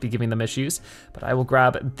watermill might be giving them issues, but I will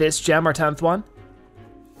grab this gem, our 10th one,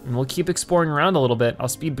 and we'll keep exploring around a little bit. I'll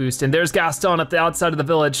speed boost, and there's Gaston at the outside of the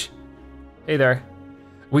village. Hey there.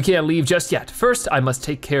 We can't leave just yet. First, I must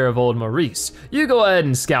take care of old Maurice. You go ahead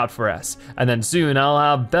and scout for us, and then soon I'll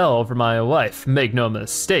have Belle for my wife. Make no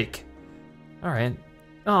mistake. All right.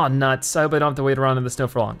 Oh, nuts. I hope I don't have to wait around in the snow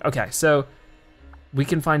for long. Okay, so we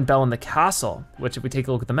can find Belle in the castle, which if we take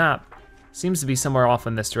a look at the map, seems to be somewhere off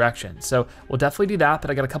in this direction. So we'll definitely do that, but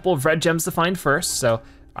I got a couple of red gems to find first, so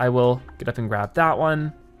I will get up and grab that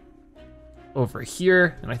one over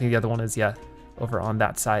here, and I think the other one is, yeah, over on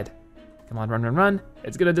that side. Come on, run, run, run.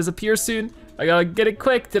 It's gonna disappear soon. I gotta get it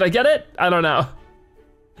quick. Did I get it? I don't know.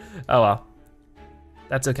 Oh well,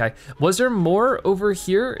 that's okay. Was there more over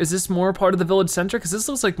here? Is this more part of the village center? Because this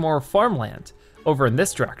looks like more farmland over in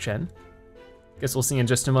this direction. Guess we'll see in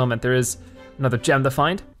just a moment. There is another gem to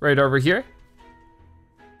find right over here.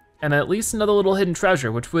 And at least another little hidden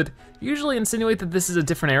treasure, which would usually insinuate that this is a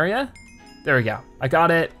different area. There we go, I got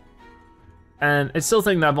it. And it's still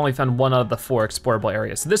thinking that I've only found one out of the 4 explorable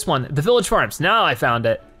areas. So this one, the village farms, now I found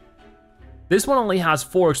it. This one only has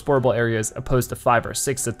 4 explorable areas opposed to 5 or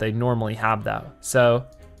 6 that they normally have though. So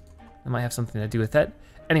that might have something to do with it.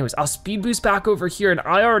 Anyways, I'll speed boost back over here and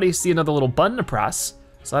I already see another little button to press.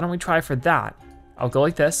 So why don't we try for that? I'll go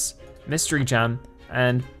like this, mystery gem,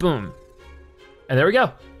 and boom. And there we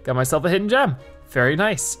go, got myself a hidden gem. Very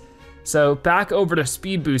nice. So back over to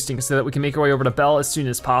speed boosting so that we can make our way over to Belle as soon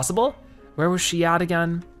as possible. Where was she at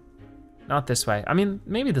again? Not this way. I mean,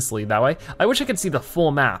 maybe this will lead that way. I wish I could see the full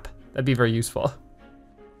map. That'd be very useful.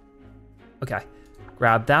 Okay,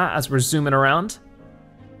 grab that as we're zooming around.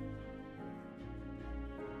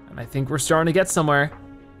 And I think we're starting to get somewhere.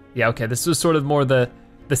 Yeah, okay, this was sort of more the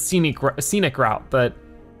scenic route, but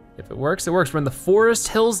if it works, it works. We're in the forest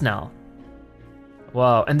hills now.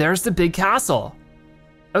 Whoa, and there's the big castle.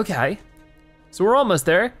 Okay, so we're almost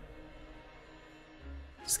there.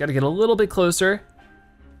 Just gotta get a little bit closer.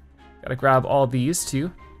 Gotta grab all these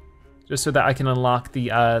too, just so that I can unlock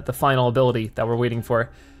the final ability that we're waiting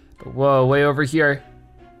for. But whoa, way over here,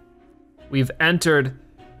 we've entered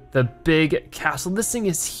the big castle. This thing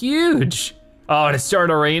is huge. Oh, and it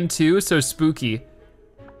started to rain too, so spooky.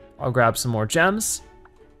 I'll grab some more gems.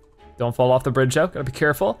 Don't fall off the bridge though, gotta be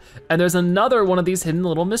careful. And there's another one of these hidden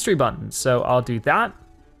little mystery buttons, so I'll do that.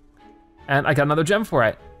 And I got another gem for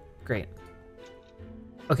it, great.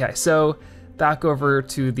 Okay, so back over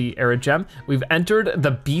to the arid gem. We've entered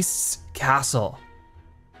the beast's castle.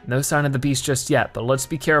 No sign of the beast just yet, but let's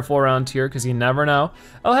be careful around here because you never know.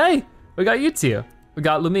 Oh hey, we got you two. We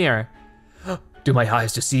got Lumiere. Do my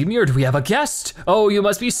eyes deceive me or do we have a guest? Oh, you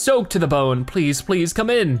must be soaked to the bone. Please, please come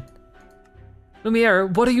in. Lumiere,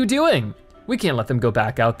 what are you doing? We can't let them go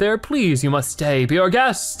back out there. Please, you must stay, be our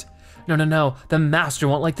guest. No, no, no, the master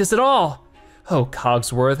won't like this at all. Oh,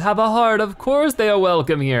 Cogsworth, have a heart, of course they are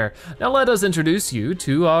welcome here. Now let us introduce you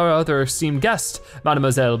to our other esteemed guest,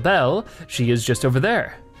 Mademoiselle Belle. She is just over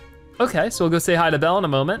there. Okay, so we'll go say hi to Belle in a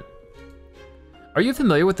moment. Are you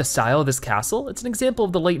familiar with the style of this castle? It's an example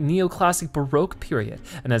of the late neoclassic Baroque period.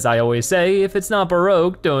 And as I always say, if it's not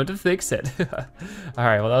Baroque, don't fix it. All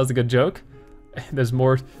right, well that was a good joke. There's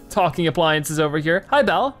more talking appliances over here. Hi,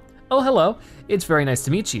 Belle. Oh, hello. It's very nice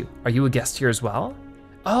to meet you. Are you a guest here as well?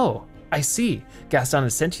 Oh, I see. Gaston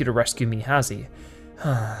has sent you to rescue me, has he?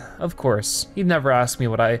 Of course. He'd never ask me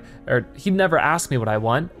what I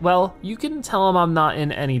want. Well, you can tell him I'm not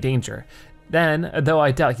in any danger. Then, though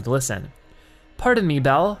I doubt he'd listen. Pardon me,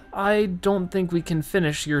 Belle. I don't think we can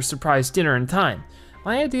finish your surprise dinner in time.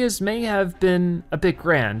 My ideas may have been a bit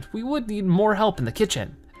grand. We would need more help in the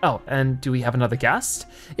kitchen. Oh, and do we have another guest?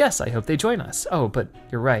 Yes, I hope they join us. Oh, but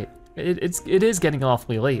you're right. It is getting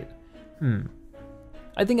awfully late.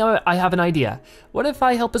 I think I have an idea. What if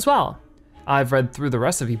I help as well? I've read through the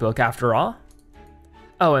recipe book after all.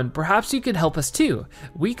 Oh, and perhaps you could help us too.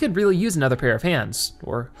 We could really use another pair of hands,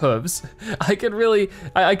 or hooves. I could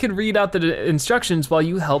read out the instructions while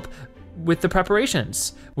you help with the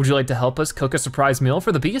preparations. Would you like to help us cook a surprise meal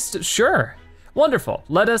for the beast? Sure. Wonderful,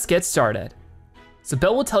 let us get started. So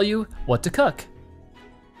Belle will tell you what to cook.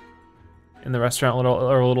 In the restaurant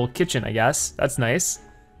little kitchen, I guess. That's nice.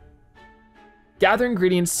 Gather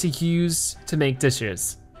ingredients to use to make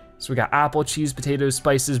dishes. So we got apple, cheese, potatoes,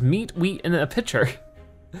 spices, meat, wheat, and a pitcher.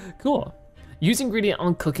 Cool. Use ingredient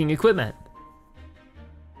on cooking equipment.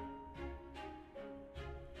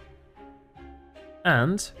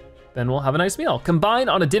 And then we'll have a nice meal. Combine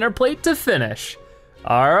on a dinner plate to finish.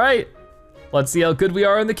 All right, let's see how good we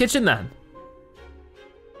are in the kitchen then.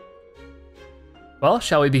 Well,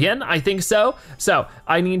 shall we begin? I think so. So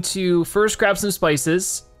I need to first grab some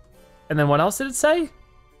spices, and then what else did it say?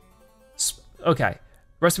 Okay,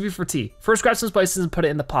 recipe for tea. First grab some spices and put it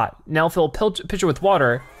in the pot. Now fill a pitcher with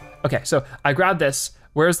water. Okay, so I grabbed this.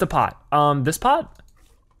 Where's the pot? This pot?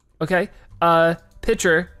 Okay,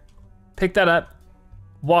 pitcher, pick that up.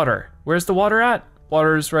 Water, where's the water at?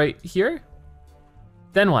 Water's right here.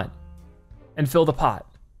 Then what? And fill the pot.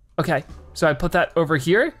 Okay, so I put that over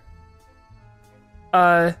here.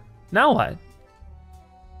 Now what?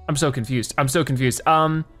 I'm so confused. I'm so confused.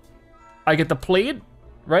 I get the plate,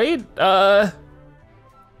 right?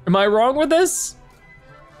 Am I wrong with this?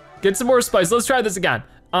 Get some more spice. Let's try this again.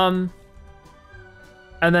 And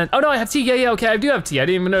then, oh no, I have tea. Yeah, okay, I do have tea. I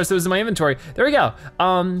didn't even notice it was in my inventory. There we go.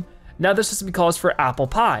 Now this recipe calls for apple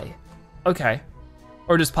pie. Okay,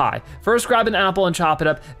 or just pie. First grab an apple and chop it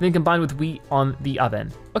up, then combine with wheat on the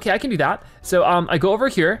oven. Okay, I can do that. So I go over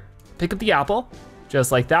here, pick up the apple,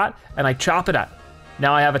 just like that, and I chop it up.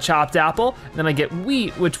 Now I have a chopped apple, and then I get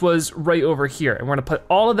wheat, which was right over here. And we're gonna put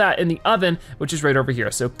all of that in the oven, which is right over here.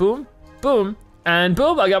 So boom, boom, and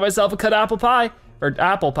boom, I got myself a cut apple pie, or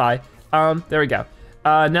apple pie. There we go.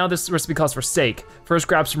 Now this recipe calls for steak. First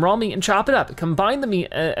grab some raw meat and chop it up. Combine the meat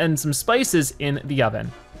and some spices in the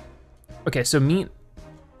oven. Okay, so meat,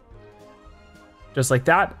 just like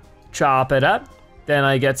that, chop it up. Then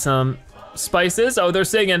I get some spices. Oh, they're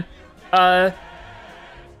singing. And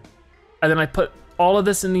then I put all of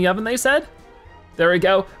this in the oven, they said? There we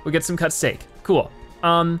go, we get some cut steak, cool.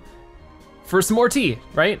 For some more tea,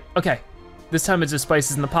 right? Okay, this time it's just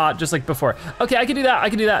spices in the pot, just like before. Okay, I can do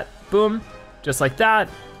that, boom, just like that,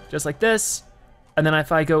 just like this. And then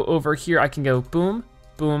if I go over here, I can go boom,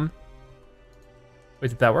 boom. Wait,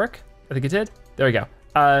 did that work? I think it did, there we go.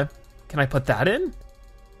 Can I put that in?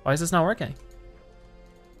 Why is this not working?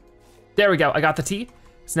 There we go, I got the tea.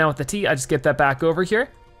 So now with the tea, I just get that back over here.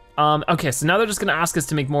 Okay, so now they're just gonna ask us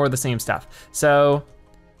to make more of the same stuff. So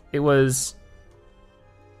it was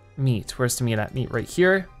meat. Where's the meat at? Meat right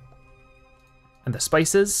here. And the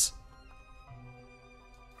spices.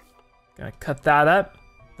 Gonna cut that up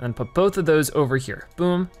and then put both of those over here.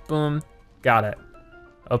 Boom, boom, got it.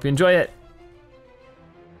 Hope you enjoy it.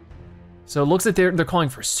 So it looks like they're calling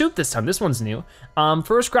for soup this time. This one's new.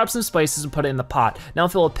 First grab some spices and put it in the pot. Now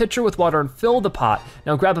fill a pitcher with water and fill the pot.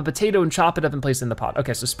 Now grab a potato and chop it up and place it in the pot.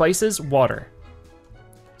 Okay, so spices, water.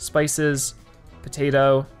 Spices,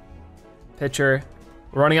 potato, pitcher.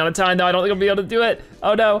 We're running out of time now. I don't think I'll be able to do it.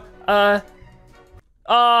 Oh no,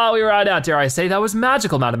 oh, we ran out, dare I say. That was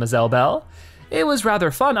magical, Mademoiselle Belle. It was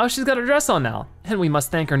rather fun. Oh, she's got her dress on now. And we must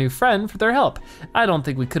thank our new friend for their help. I don't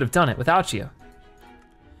think we could have done it without you.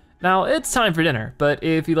 Now, it's time for dinner, but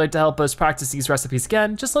if you'd like to help us practice these recipes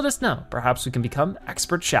again, just let us know. Perhaps we can become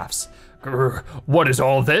expert chefs. Grr, what is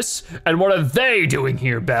all this? And what are they doing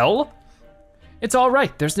here, Belle? It's all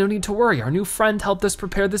right, there's no need to worry. Our new friend helped us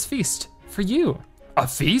prepare this feast for you. A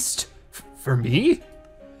feast? For me?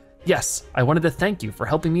 Yes, I wanted to thank you for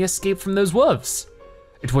helping me escape from those wolves.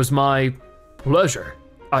 It was my pleasure.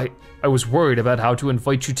 I was worried about how to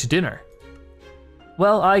invite you to dinner.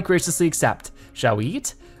 Well, I graciously accept. Shall we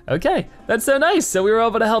eat? Okay, that's so nice. So we were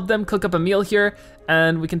able to help them cook up a meal here,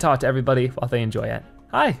 and we can talk to everybody while they enjoy it.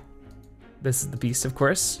 Hi, this is the Beast, of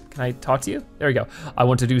course. Can I talk to you? There we go. I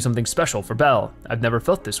want to do something special for Belle. I've never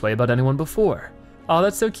felt this way about anyone before. Oh,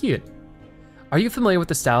 that's so cute. Are you familiar with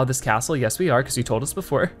the style of this castle? Yes, we are, because you told us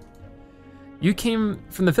before. You came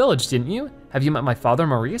from the village, didn't you? Have you met my father,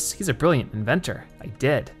 Maurice? He's a brilliant inventor. I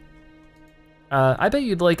did. I bet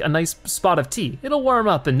you'd like a nice spot of tea. It'll warm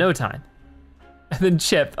up in no time. And then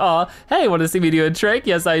Chip, aw, hey, want to see me do a trick?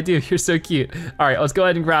 Yes, I do, you're so cute. All right, let's go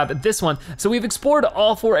ahead and grab this one. So we've explored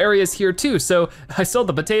all 4 areas here too, so I sold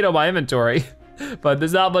the potato in my inventory, but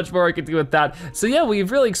there's not much more I can do with that. So yeah,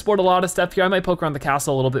 we've really explored a lot of stuff here. I might poke around the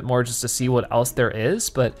castle a little bit more just to see what else there is,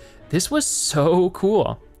 but this was so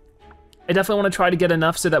cool. I definitely wanna try to get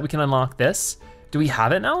enough so that we can unlock this. Do we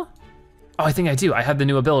have it now? Oh, I think I do, I have the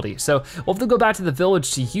new ability. So we'll have to go back to the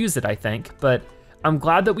village to use it, I think, but I'm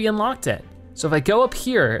glad that we unlocked it. So if I go up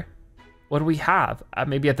here, what do we have?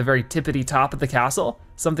 Maybe at the very tippity top of the castle?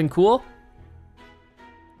 Something cool?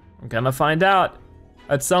 I'm gonna find out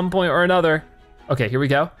at some point or another. Okay, here we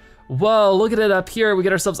go. Whoa, look at it up here. We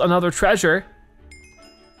get ourselves another treasure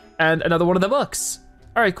and another one of the books.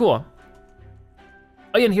 All right, cool.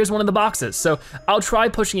 Oh yeah, and here's one of the boxes. So I'll try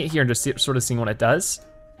pushing it here and just sort of seeing what it does.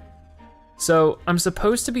 So I'm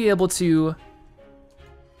supposed to be able to,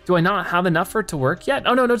 do I not have enough for it to work yet?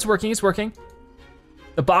 Oh no, it's working, it's working.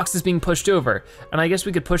 The box is being pushed over, and I guess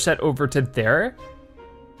we could push that over to there.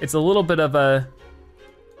 It's a little bit of a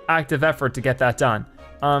active effort to get that done.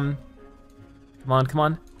 Come on, come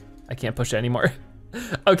on. I can't push it anymore.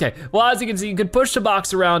 Okay, well, as you can see, you could push the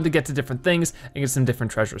box around to get to different things and get some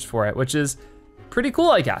different treasures for it, which is pretty cool,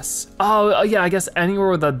 I guess. Oh yeah, I guess anywhere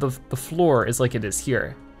where the floor is like it is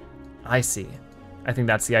here. I see. I think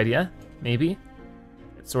that's the idea, maybe.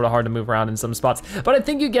 It's sort of hard to move around in some spots, but I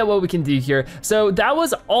think you get what we can do here. So that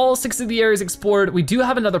was all 6 of the areas explored. We do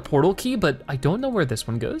have another portal key, but I don't know where this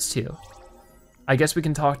one goes to. I guess we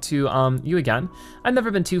can talk to you again. I've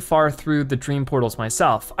never been too far through the dream portals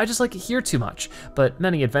myself. I just like it here too much, but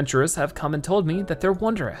many adventurers have come and told me that they're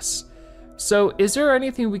wondrous. So is there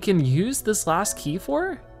anything we can use this last key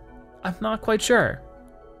for? I'm not quite sure.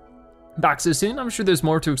 Back so soon, I'm sure there's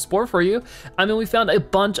more to explore for you. I mean, we found a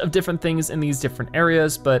bunch of different things in these different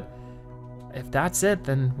areas, but if that's it,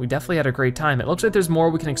 then we definitely had a great time. It looks like there's more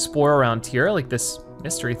we can explore around here, like this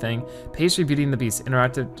mystery thing. Pastry, Beauty and the Beast,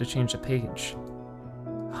 interactive to change the page.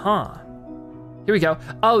 Huh, here we go.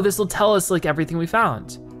 Oh, this will tell us like everything we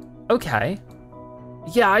found. Okay,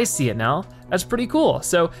 yeah, I see it now. That's pretty cool.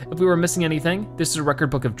 So if we were missing anything, this is a record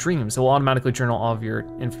book of dreams. It will automatically journal all of your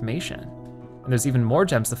information. And there's even more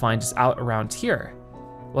gems to find just out around here.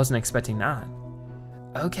 Wasn't expecting that.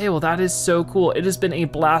 Okay, well that is so cool. It has been a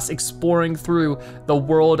blast exploring through the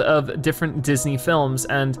world of different Disney films,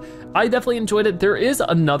 and I definitely enjoyed it. There is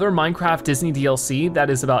another Minecraft Disney DLC that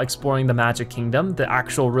is about exploring the Magic Kingdom, the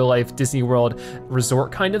actual real life Disney World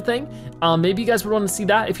resort kind of thing. Maybe you guys would want to see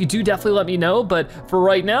that. If you do, definitely let me know, but for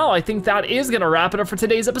right now, I think that is gonna wrap it up for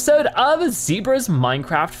today's episode of Zebra's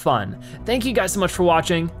Minecraft Fun. Thank you guys so much for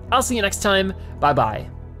watching. I'll see you next time,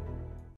 bye-bye.